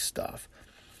starting this stuff.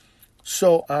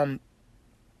 So,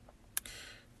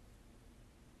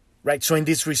 right. So in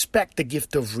this respect, the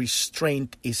gift of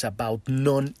restraint is about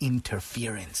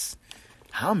non-interference.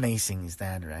 How amazing is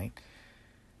that, right?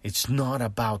 It's not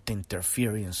about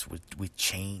interference with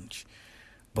change,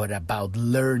 but about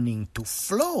learning to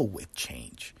flow with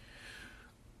change.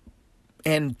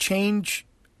 And change,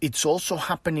 it's also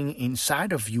happening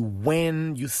inside of you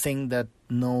when you think that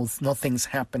nothing's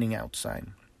happening outside.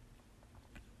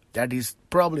 That is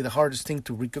probably the hardest thing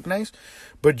to recognize,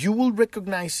 but you will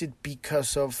recognize it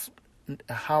because of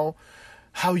how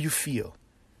you feel.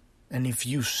 And if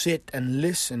you sit and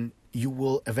listen, you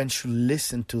will eventually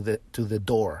listen to the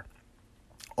door.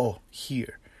 Oh,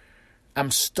 here.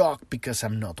 I'm stuck because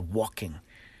I'm not walking.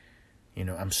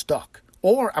 I'm stuck.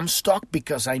 Or I'm stuck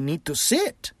because I need to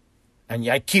sit. And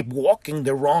I keep walking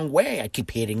the wrong way. I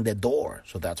keep hitting the door.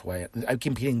 So that's why I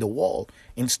keep hitting the wall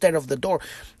instead of the door.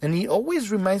 And it always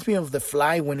reminds me of the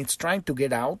fly when it's trying to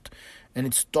get out and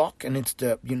it's stuck and it's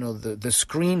the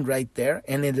screen right there.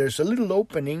 And then there's a little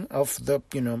opening of the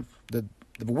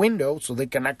window so they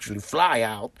can actually fly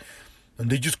out, and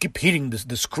they just keep hitting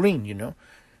the screen,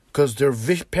 because their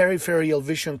peripheral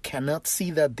vision cannot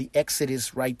see that the exit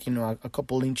is right, a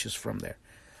couple inches from there.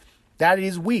 That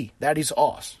is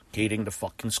us hitting the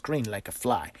fucking screen like a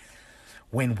fly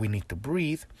when we need to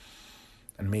breathe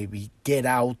and maybe get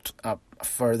out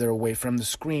further away from the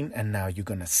screen, and now you're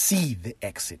gonna see the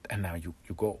exit, and now you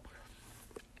go.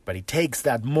 But it takes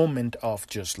that moment of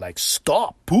just like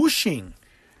stop pushing.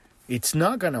 It's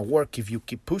not going to work if you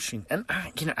keep pushing. And,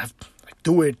 I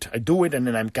do it, and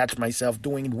then I catch myself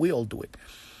doing it. We all do it.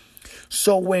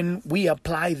 So when we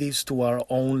apply this to our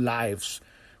own lives,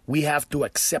 we have to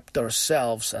accept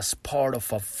ourselves as part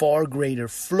of a far greater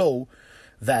flow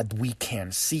that we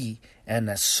can see. And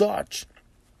as such,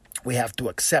 we have to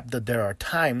accept that there are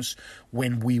times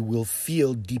when we will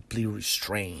feel deeply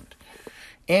restrained.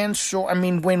 And so,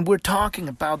 when we're talking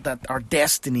about that our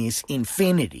destiny is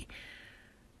infinity,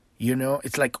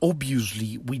 it's like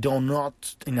obviously we do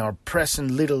not, in our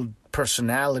present little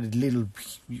personality, little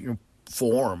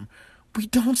form, we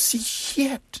don't see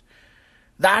shit.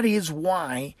 That is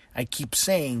why I keep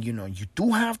saying, you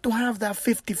do have to have that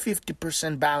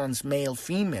 50-50% balance,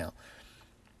 male-female.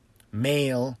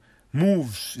 Male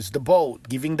moves, is the boat,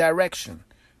 giving direction,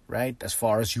 right, as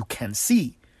far as you can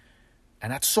see.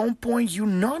 And at some point, you're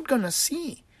not going to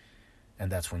see.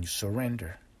 And that's when you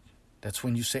surrender. That's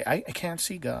when you say, I can't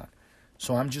see God.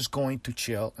 So I'm just going to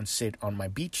chill and sit on my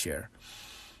beach chair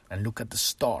and look at the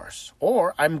stars.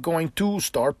 Or I'm going to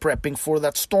start prepping for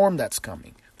that storm that's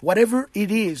coming. Whatever it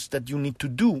is that you need to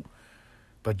do,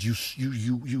 but you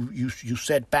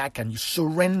sit back and you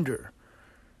surrender.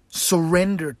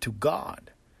 Surrender to God.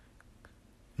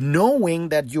 Knowing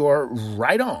that you're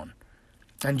right on.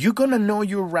 And you're going to know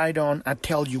you're right on. I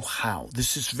tell you how.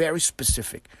 This is very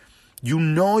specific. You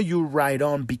know you're right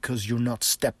on because you're not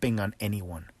stepping on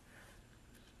anyone.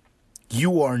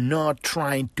 You are not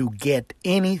trying to get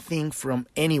anything from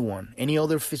anyone, any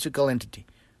other physical entity.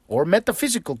 Or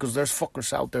metaphysical, because there's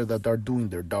fuckers out there that are doing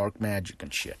their dark magic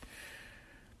and shit.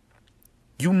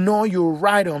 You know you're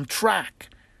right on track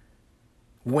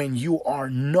when you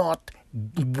are not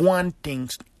wanting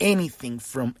anything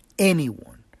from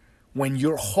anyone. When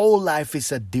your whole life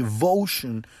is a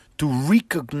devotion to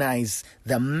recognize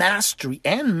the mastery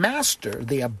and master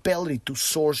the ability to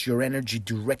source your energy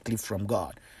directly from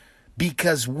God.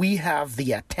 Because we have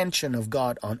the attention of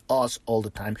God on us all the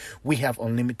time. We have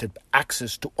unlimited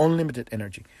access to unlimited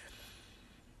energy.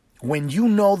 When you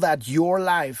know that your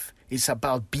life is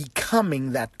about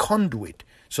becoming that conduit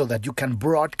so that you can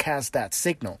broadcast that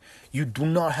signal, you do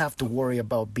not have to worry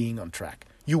about being on track.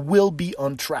 You will be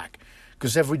on track.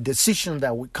 Because every decision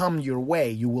that will come your way,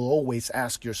 you will always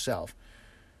ask yourself,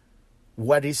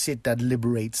 what is it that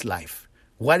liberates life?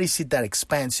 What is it that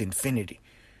expands infinity?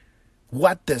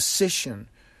 What decision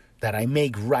that I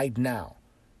make right now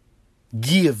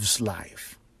gives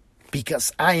life?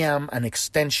 Because I am an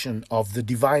extension of the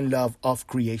divine love of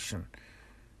creation.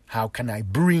 How can I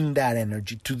bring that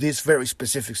energy to this very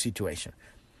specific situation?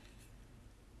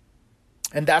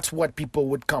 And that's what people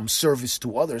would come, service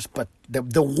to others. But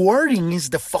the wording is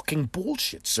the fucking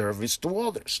bullshit. Service to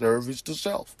others, service to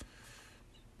self.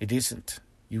 It isn't.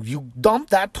 You dump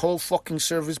that whole fucking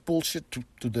service bullshit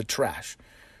to the trash.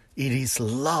 It is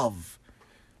love.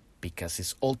 Because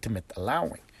it's ultimate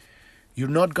allowing. You're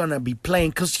not going to be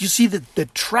playing. Because you see, the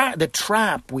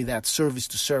trap with that service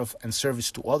to self and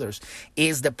service to others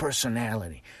is the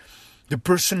personality. The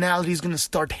personality is going to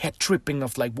start head tripping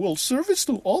of like, well, service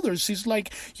to others is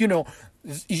like,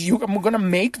 I'm going to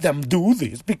make them do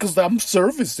this because I'm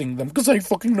servicing them, because I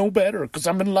fucking know better, because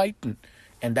I'm enlightened.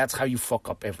 And that's how you fuck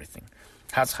up everything.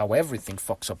 That's how everything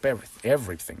fucks up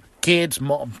everything. Kids,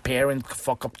 mom, parents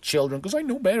fuck up children because I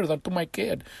know better than to my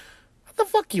kid. What the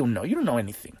fuck you know? You don't know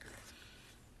anything.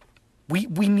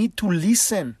 We need to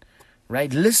listen,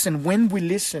 right? Listen. When we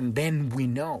listen, then we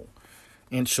know.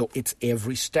 And so it's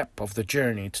every step of the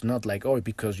journey. It's not like, oh,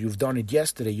 because you've done it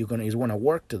yesterday, it's going to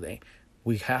work today.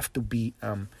 We have to be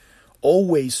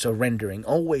always surrendering,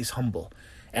 always humble,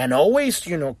 and always,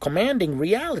 commanding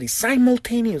reality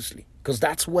simultaneously, because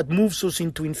that's what moves us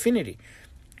into infinity,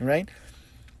 right?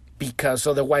 Because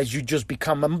otherwise you just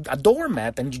become a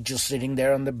doormat and you're just sitting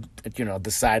there on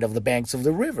the side of the banks of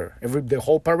the river. The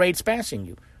whole parade's passing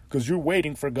you because you're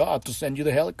waiting for God to send you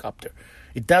the helicopter.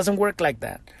 It doesn't work like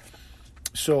that.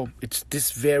 So it's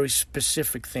this very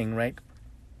specific thing, right?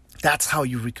 That's how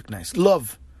you recognize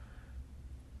love.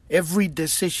 Every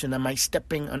decision, am I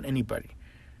stepping on anybody?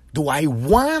 Do I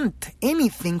want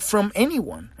anything from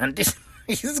anyone? And this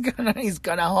is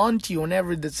gonna haunt you on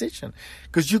every decision,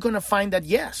 because you're gonna find that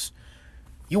yes,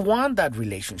 you want that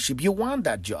relationship, you want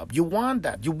that job, you want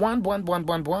that, you want.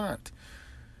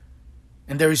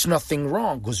 And there is nothing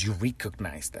wrong because you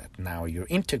recognize that. Now you're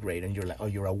integrated and you're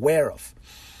like, you're aware of.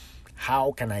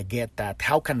 How can I get that?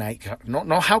 How can I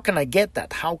get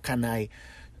that? How can I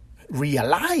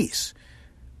realize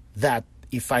that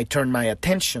if I turn my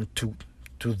attention to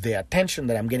the attention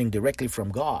that I'm getting directly from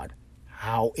God,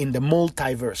 how in the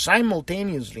multiverse,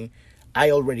 simultaneously, I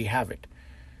already have it.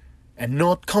 And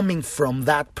not coming from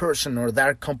that person or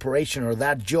that corporation or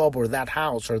that job or that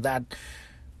house or that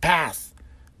path,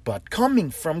 but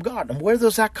coming from God. And where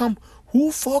does that come?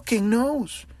 Who fucking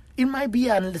knows? It might be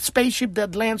a spaceship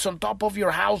that lands on top of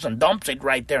your house and dumps it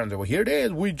right there. And they go, here it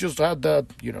is. We just had that,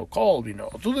 call, to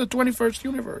the 21st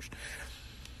universe.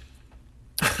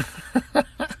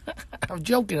 I'm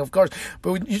joking, of course.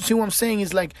 But you see what I'm saying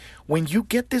is like, when you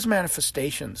get these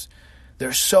manifestations,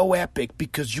 they're so epic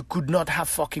because you could not have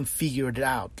fucking figured it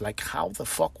out. Like, how the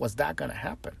fuck was that going to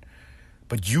happen?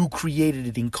 But you created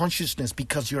it in consciousness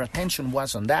because your attention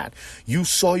was on that. You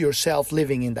saw yourself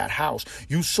living in that house.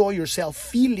 You saw yourself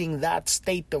feeling that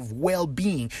state of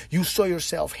well-being. You saw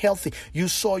yourself healthy. You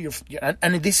saw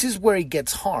and this is where it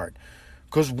gets hard.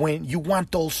 Because when you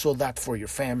want also that for your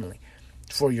family,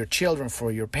 for your children,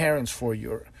 for your parents, for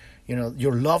your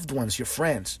loved ones, your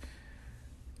friends.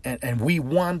 And we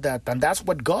want that. And that's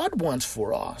what God wants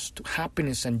for us, to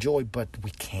happiness and joy, but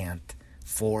we can't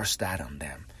force that on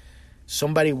them.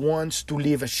 Somebody wants to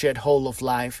live a shithole of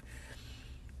life.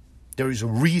 There is a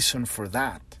reason for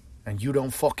that. And you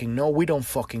don't fucking know. We don't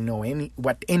fucking know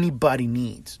what anybody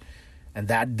needs. And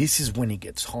this is when it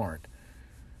gets hard.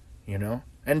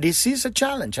 And this is a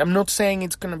challenge. I'm not saying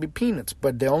it's going to be peanuts.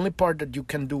 But the only part that you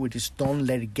can do it is don't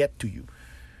let it get to you.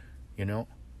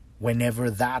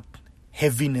 Whenever that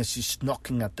heaviness is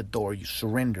knocking at the door, you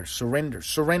surrender. So,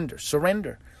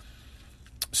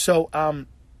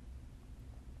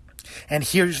 and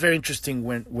here's very interesting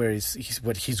where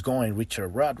what he's going, Richard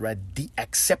Rudd, right? The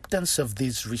acceptance of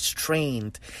this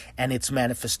restraint and its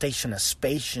manifestation as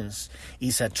patience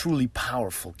is a truly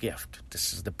powerful gift.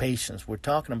 This is the patience we're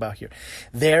talking about here.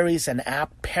 There is an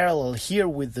apt parallel here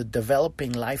with the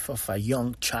developing life of a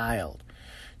young child.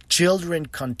 Children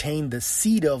contain the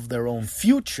seed of their own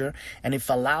future, and if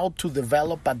allowed to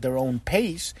develop at their own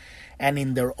pace and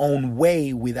in their own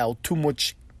way without too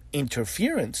much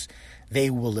interference, they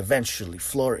will eventually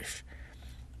flourish.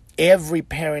 Every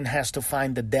parent has to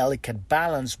find the delicate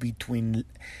balance between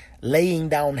laying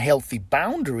down healthy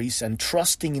boundaries and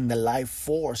trusting in the life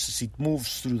force as it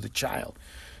moves through the child.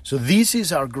 So this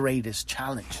is our greatest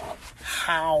challenge.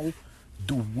 How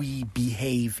do we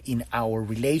behave in our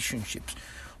relationships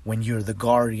when you're the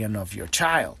guardian of your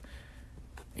child?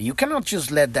 You cannot just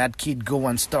let that kid go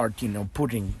and start,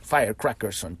 putting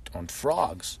firecrackers on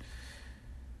frogs.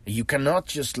 You cannot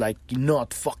just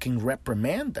not fucking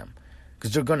reprimand them,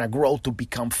 because they're gonna grow to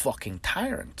become fucking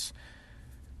tyrants.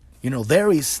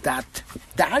 There is this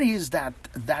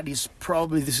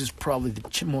is probably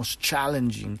the most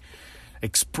challenging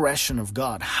expression of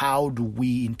God. How do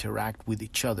we interact with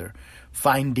each other?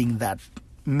 Finding that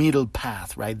middle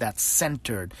path, right? That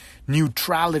centered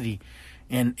neutrality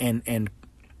and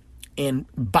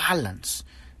balance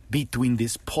between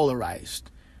this polarized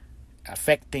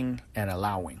affecting and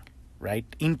allowing, right?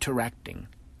 Interacting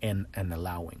and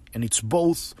allowing. And it's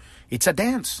a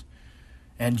dance.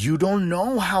 And you don't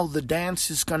know how the dance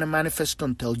is going to manifest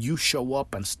until you show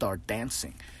up and start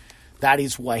dancing. That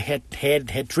is why head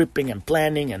tripping and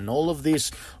planning and all of this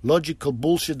logical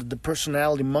bullshit that the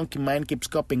personality monkey mind keeps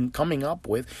coming up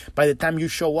with, by the time you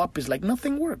show up, is like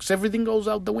nothing works. Everything goes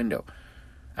out the window.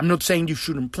 I'm not saying you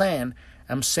shouldn't plan.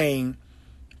 I'm saying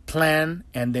plan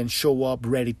and then show up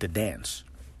ready to dance.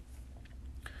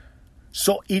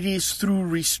 So it is through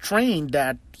restraint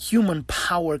that human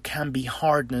power can be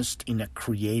harnessed in a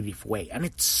creative way. And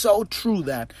it's so true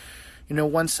that,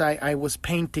 once I was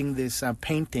painting this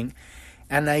painting,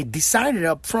 and I decided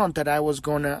up front that I was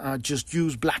going to just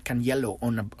use black and yellow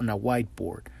on a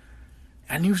whiteboard.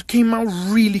 And it came out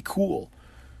really cool.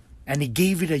 And it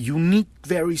gave it a unique,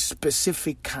 very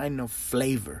specific kind of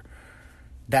flavor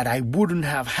that I wouldn't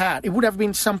have had. It would have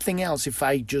been something else if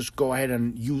I just go ahead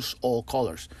and use all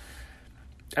colors.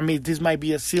 I mean, this might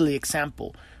be a silly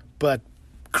example, but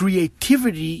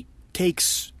creativity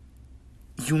takes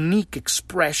unique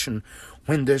expression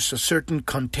when there's a certain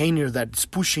container that's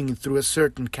pushing it through a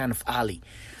certain kind of alley.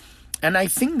 And I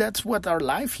think that's what our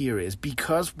life here is,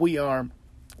 because we are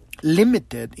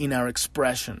limited in our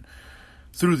expression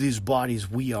through these bodies.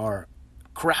 We are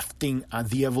crafting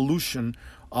the evolution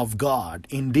of God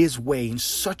in this way, in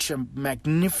such a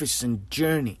magnificent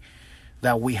journey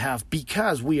that we have,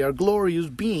 because we are glorious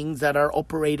beings that are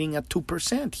operating at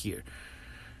 2% here.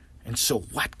 And so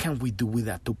what can we do with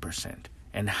that 2%?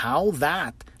 And how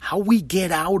we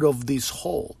get out of this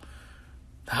hole,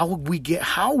 how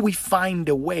we find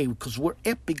a way, because we're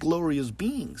epic glorious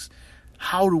beings.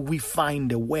 How do we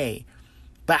find a way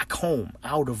back home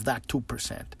out of that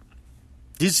 2%?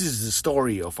 This is the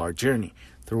story of our journey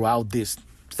throughout this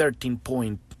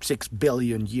 13.6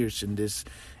 billion years in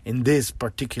this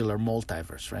particular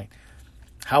multiverse, right?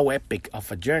 How epic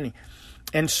of a journey.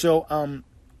 And so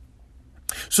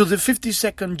the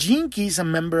 52nd gene key is a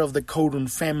member of the codon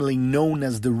family known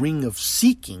as the ring of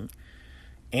seeking.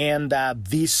 And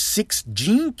these 6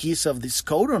 gene keys of this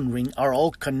codon ring are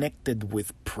all connected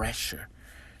with pressure.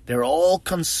 They're all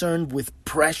concerned with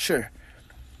pressure.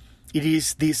 It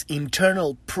is this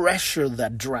internal pressure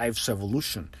that drives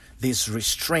evolution. This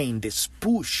restraint, this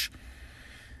push,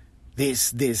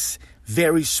 this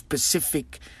very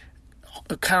specific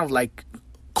kind of like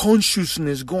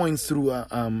consciousness going through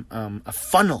a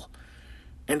funnel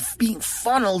and being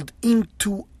funneled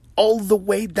into all the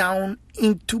way down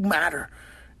into matter.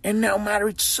 And now matter,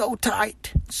 it's so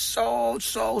tight, so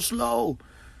slow.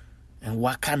 And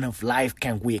what kind of life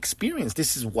can we experience?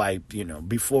 This is why,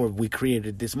 before we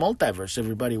created this multiverse,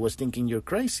 everybody was thinking you're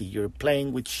crazy, you're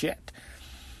playing with shit.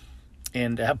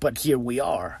 And but here we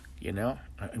are,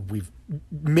 we've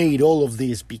made all of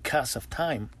this because of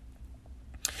time.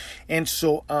 And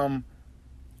so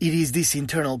it is this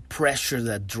internal pressure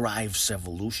that drives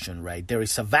evolution, right? There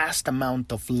is a vast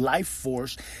amount of life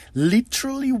force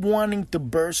literally wanting to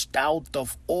burst out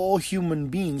of all human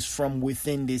beings from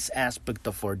within this aspect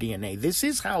of our DNA. This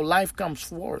is how life comes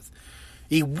forth.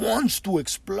 It wants to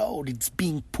explode. It's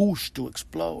being pushed to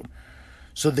explode.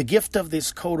 So the gift of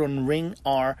this codon ring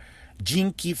are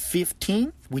gene key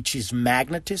 15, which is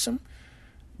magnetism,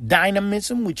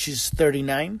 dynamism, which is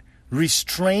 39,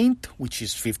 restraint, which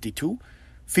is 52,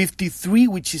 53,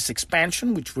 which is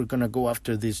expansion, which we're going to go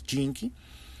after this gene key,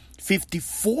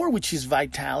 54, which is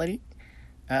vitality,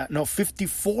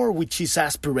 54, which is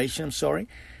aspiration,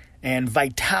 and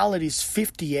vitality is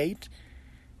 58,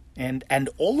 and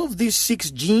all of these 6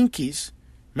 gene keys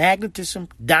magnetism,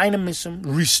 dynamism,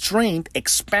 restraint,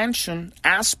 expansion,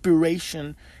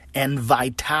 aspiration, and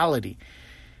vitality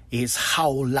is how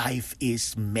life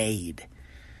is made.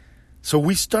 So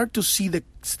we start to see the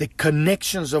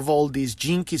connections of all these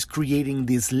jinkies creating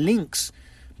these links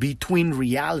between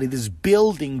reality, these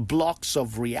building blocks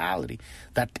of reality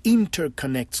that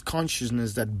interconnects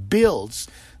consciousness, that builds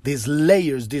these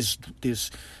layers,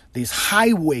 these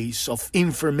highways of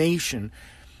information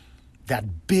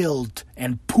that build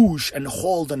and push and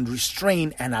hold and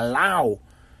restrain and allow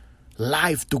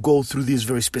life to go through these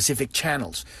very specific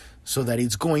channels, so that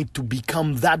it's going to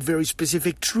become that very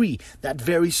specific tree. That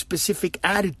very specific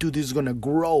attitude is going to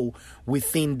grow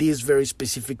within these very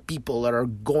specific people that are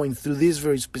going through these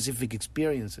very specific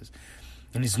experiences.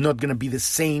 And it's not going to be the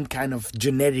same kind of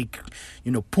genetic,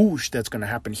 push that's going to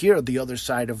happen here at the other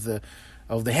side of the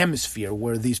hemisphere,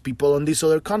 where these people in this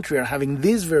other country are having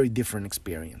this very different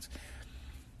experience.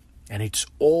 And it's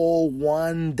all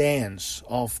one dance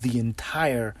of the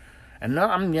entire. And now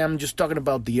I'm just talking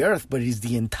about the Earth, but it's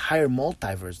the entire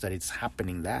multiverse that it's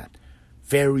happening that.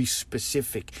 Very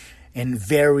specific and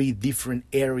very different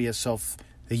areas of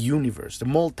the universe, the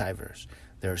multiverse.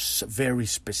 There's a very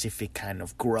specific kind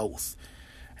of growth.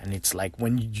 And it's like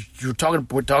when we're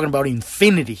talking about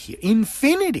infinity here.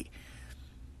 Infinity.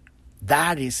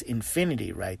 That is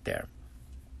infinity right there.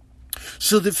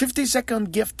 So the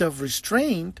 50-second gift of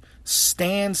restraint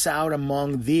stands out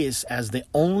among these as the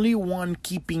only one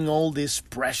keeping all this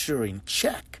pressure in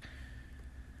check.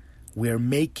 We're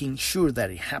making sure that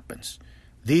it happens.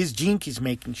 This jinky is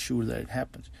making sure that it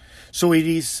happens. So it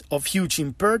is of huge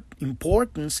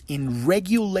importance in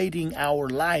regulating our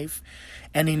life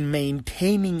and in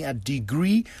maintaining a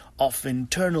degree of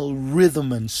internal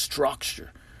rhythm and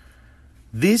structure.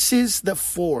 This is the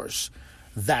force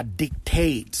that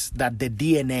dictates that the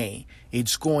DNA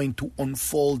it's going to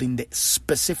unfold in the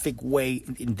specific way,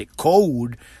 in the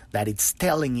code that it's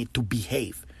telling it to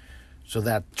behave. So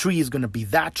that tree is going to be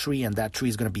that tree, and that tree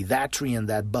is going to be that tree, and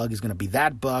that bug is going to be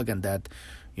that bug, and that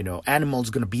animal is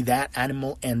going to be that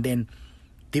animal, and then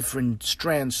different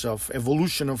strands of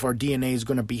evolution of our DNA is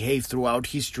going to behave throughout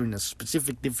history in a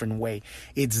specific different way.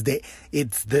 This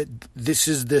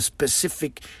is the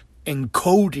specific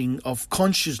encoding of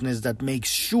consciousness that makes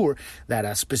sure that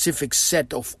a specific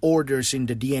set of orders in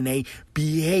the DNA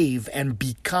behave and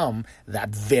become that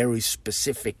very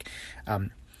specific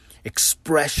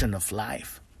expression of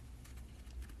life.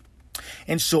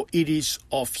 And so it is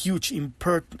of huge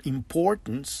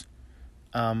importance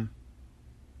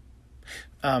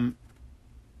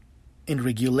in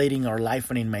regulating our life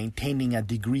and in maintaining a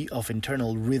degree of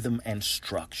internal rhythm and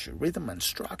structure. Rhythm and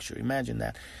structure, imagine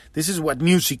that. This is what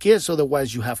music is,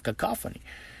 otherwise you have cacophony.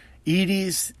 It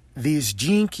is this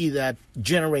jinky that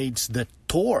generates the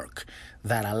torque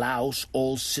that allows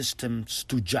all systems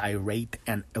to gyrate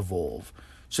and evolve.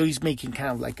 So he's making kind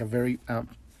of like a very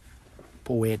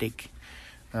poetic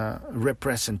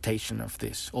representation of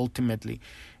this. Ultimately,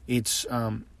 it's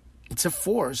a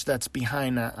force that's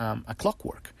behind a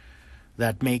clockwork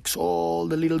that makes all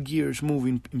the little gears move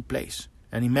in place.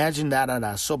 And imagine that at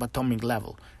a subatomic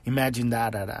level. Imagine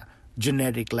that at a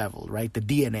genetic level, right? The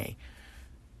DNA.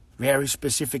 Very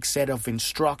specific set of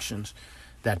instructions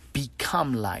that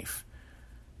become life.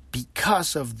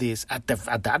 Because of this, at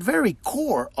that very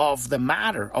core of the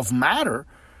matter,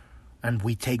 and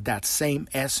we take that same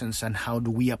essence and how do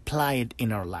we apply it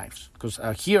in our lives? Because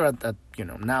here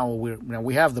now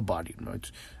we have the body.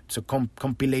 It's a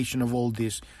compilation of all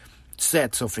these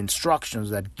sets of instructions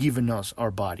that given us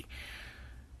our body,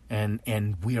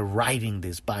 and we are writing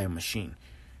this biomachine.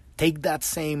 Take that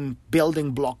same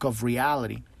building block of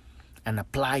reality and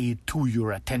apply it to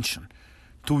your attention,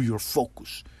 to your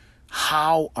focus.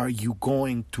 How are you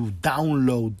going to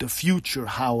download the future?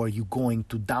 How are you going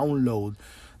to download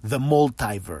the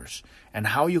multiverse? And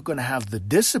how are you going to have the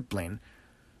discipline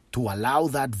to allow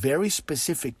that very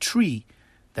specific tree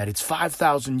that it's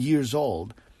 5,000 years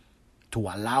old to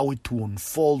allow it to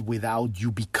unfold without you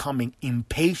becoming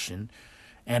impatient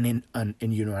and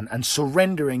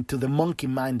surrendering to the monkey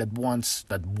mind that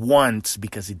wants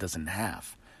because it doesn't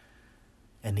have.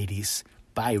 And it is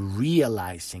by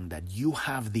realizing that you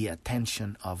have the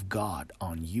attention of God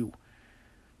on you.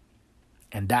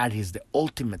 And that is the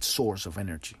ultimate source of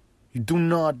energy. You do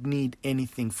not need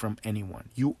anything from anyone.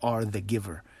 You are the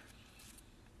giver.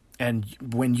 And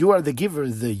when you are the giver,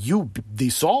 the you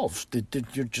dissolves.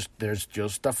 There's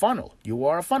just a funnel. You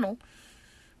are a funnel.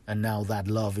 And now that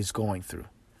love is going through.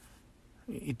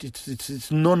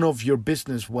 It's none of your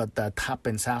business what that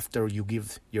happens after you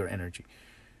give your energy.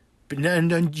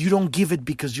 And you don't give it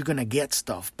because you're going to get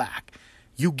stuff back.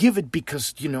 You give it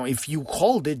because, if you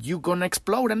hold it, you're going to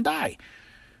explode and die.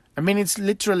 I mean, it's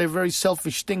literally a very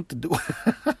selfish thing to do,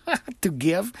 to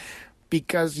give,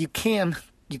 because you can't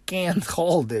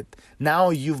hold it. Now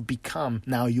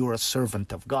you're a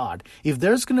servant of God. If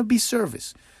there's going to be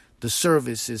service, the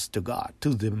service is to God, to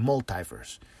the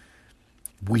multiverse,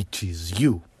 which is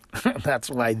you. That's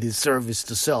why this service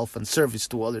to self and service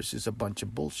to others is a bunch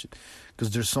of bullshit,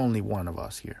 because there's only one of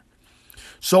us here.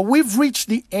 So we've reached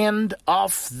the end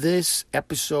of this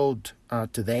episode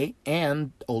today,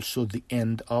 and also the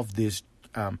end of this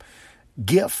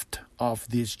gift of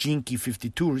this Gene Key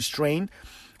 52 Restraint.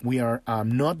 We are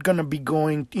not going to be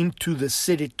going into the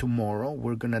city tomorrow.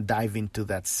 We're going to dive into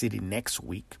that city next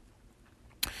week.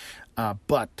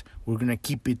 But we're going to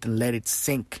keep it and let it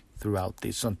sink throughout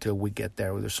this until we get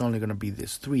there. There's only going to be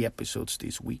these 3 episodes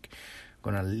this week.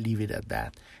 Going to leave it at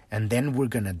that. And then we're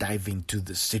going to dive into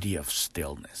the city of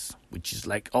stillness, which is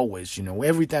like always,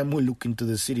 every time we look into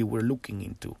the city, we're looking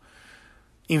into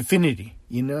infinity.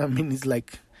 I mean, it's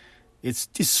like, it's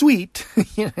sweet.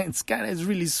 It's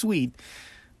really sweet.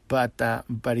 But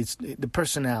it's the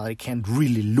personality can't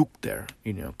really look there,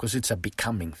 because it's a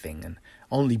becoming thing. And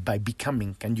only by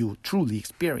becoming can you truly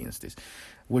experience this.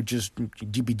 We're just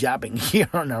jibby-jabbing here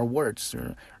on our words,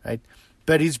 right?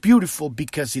 But it's beautiful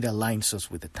because it aligns us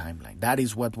with the timeline. That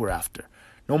is what we're after.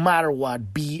 No matter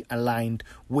what, be aligned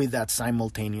with that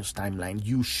simultaneous timeline.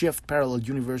 You shift parallel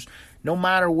universe. No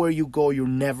matter where you go, you're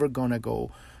never going to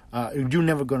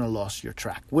lose your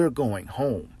track. We're going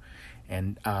home.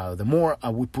 And the more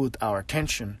we put our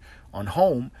attention on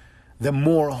home, the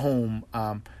more home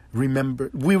we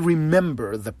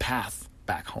remember the path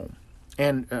back home.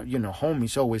 And, home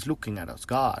is always looking at us,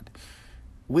 God,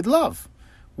 with love,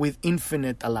 with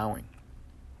infinite allowing.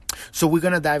 So we're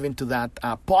going to dive into that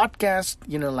podcast.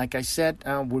 Like I said,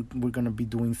 we're going to be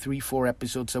doing 3-4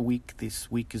 episodes a week.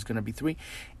 This week is going to be 3.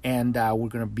 And we're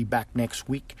going to be back next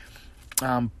week.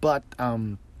 But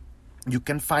you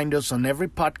can find us on every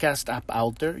podcast app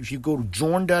out there. If you go to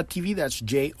journ.tv, that's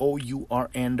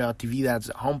JOURN.tv, that's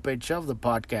the homepage of the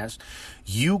podcast,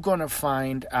 you're going to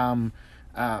find...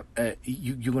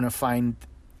 you're going to find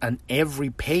on every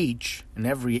page, in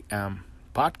every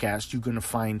podcast, you're going to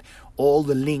find all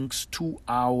the links to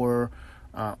our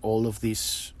all of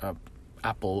these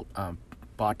Apple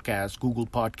Podcasts, Google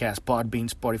Podcasts, Podbean,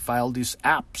 Spotify, all these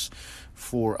apps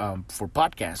for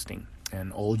podcasting.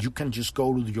 And you can just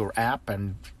go to your app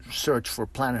and search for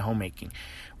Planet Homemaking.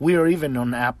 We are even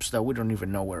on apps that we don't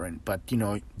even know we're in. But,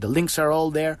 the links are all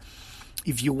there.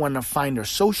 If you want to find our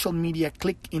social media,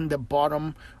 click in the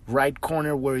bottom right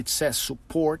corner where it says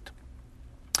support.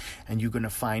 And you're going to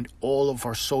find all of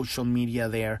our social media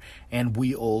there. And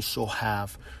we also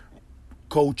have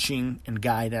coaching and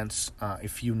guidance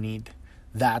if you need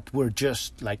that. We're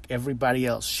just like everybody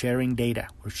else, sharing data.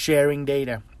 We're sharing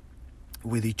data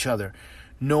with each other.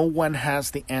 No one has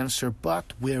the answer,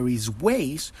 but there is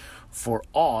ways for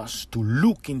us to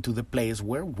look into the place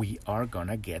where we are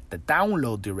gonna get the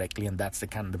download directly, and that's the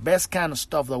best kind of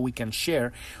stuff that we can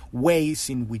share,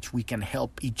 ways in which we can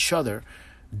help each other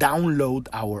download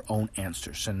our own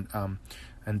answers. And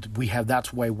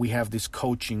that's why we have this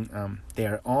coaching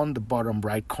there on the bottom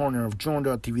right corner of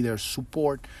Journ.tv. There's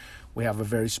support. We have a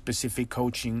very specific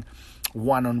coaching,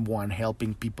 one-on-one,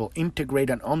 helping people integrate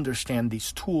and understand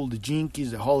this tool, the Gene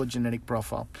Keys, the hologenetic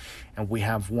profile. And we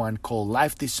have one called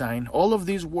Life Design. All of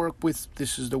this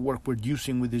is the work we're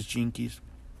using with these Gene Keys.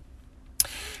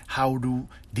 How to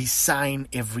design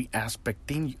every aspect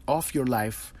of your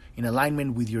life in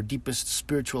alignment with your deepest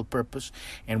spiritual purpose.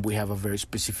 And we have a very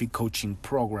specific coaching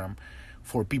program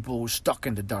for people who are stuck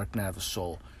in the dark night of the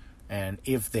soul. And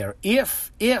if they're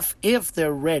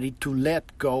ready to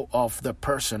let go of the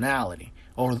personality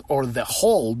or the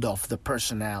hold of the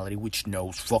personality, which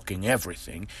knows fucking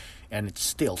everything, and it's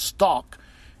still stuck,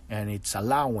 and it's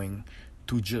allowing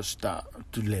to just to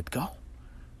let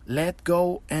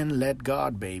go and let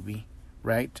God, baby,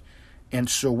 right? And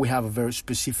so we have a very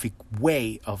specific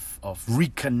way of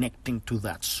reconnecting to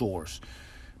that source,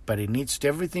 but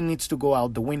everything needs to go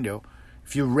out the window.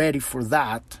 If you're ready for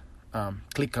that,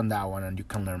 click on that one and you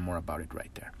can learn more about it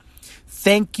right there.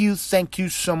 Thank you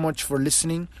so much for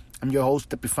listening. I'm your host,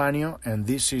 Epifanio, and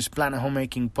this is Planet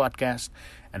Homemaking Podcast,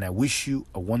 and I wish you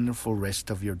a wonderful rest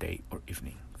of your day or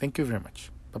evening. Thank you very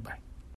much. Bye-bye.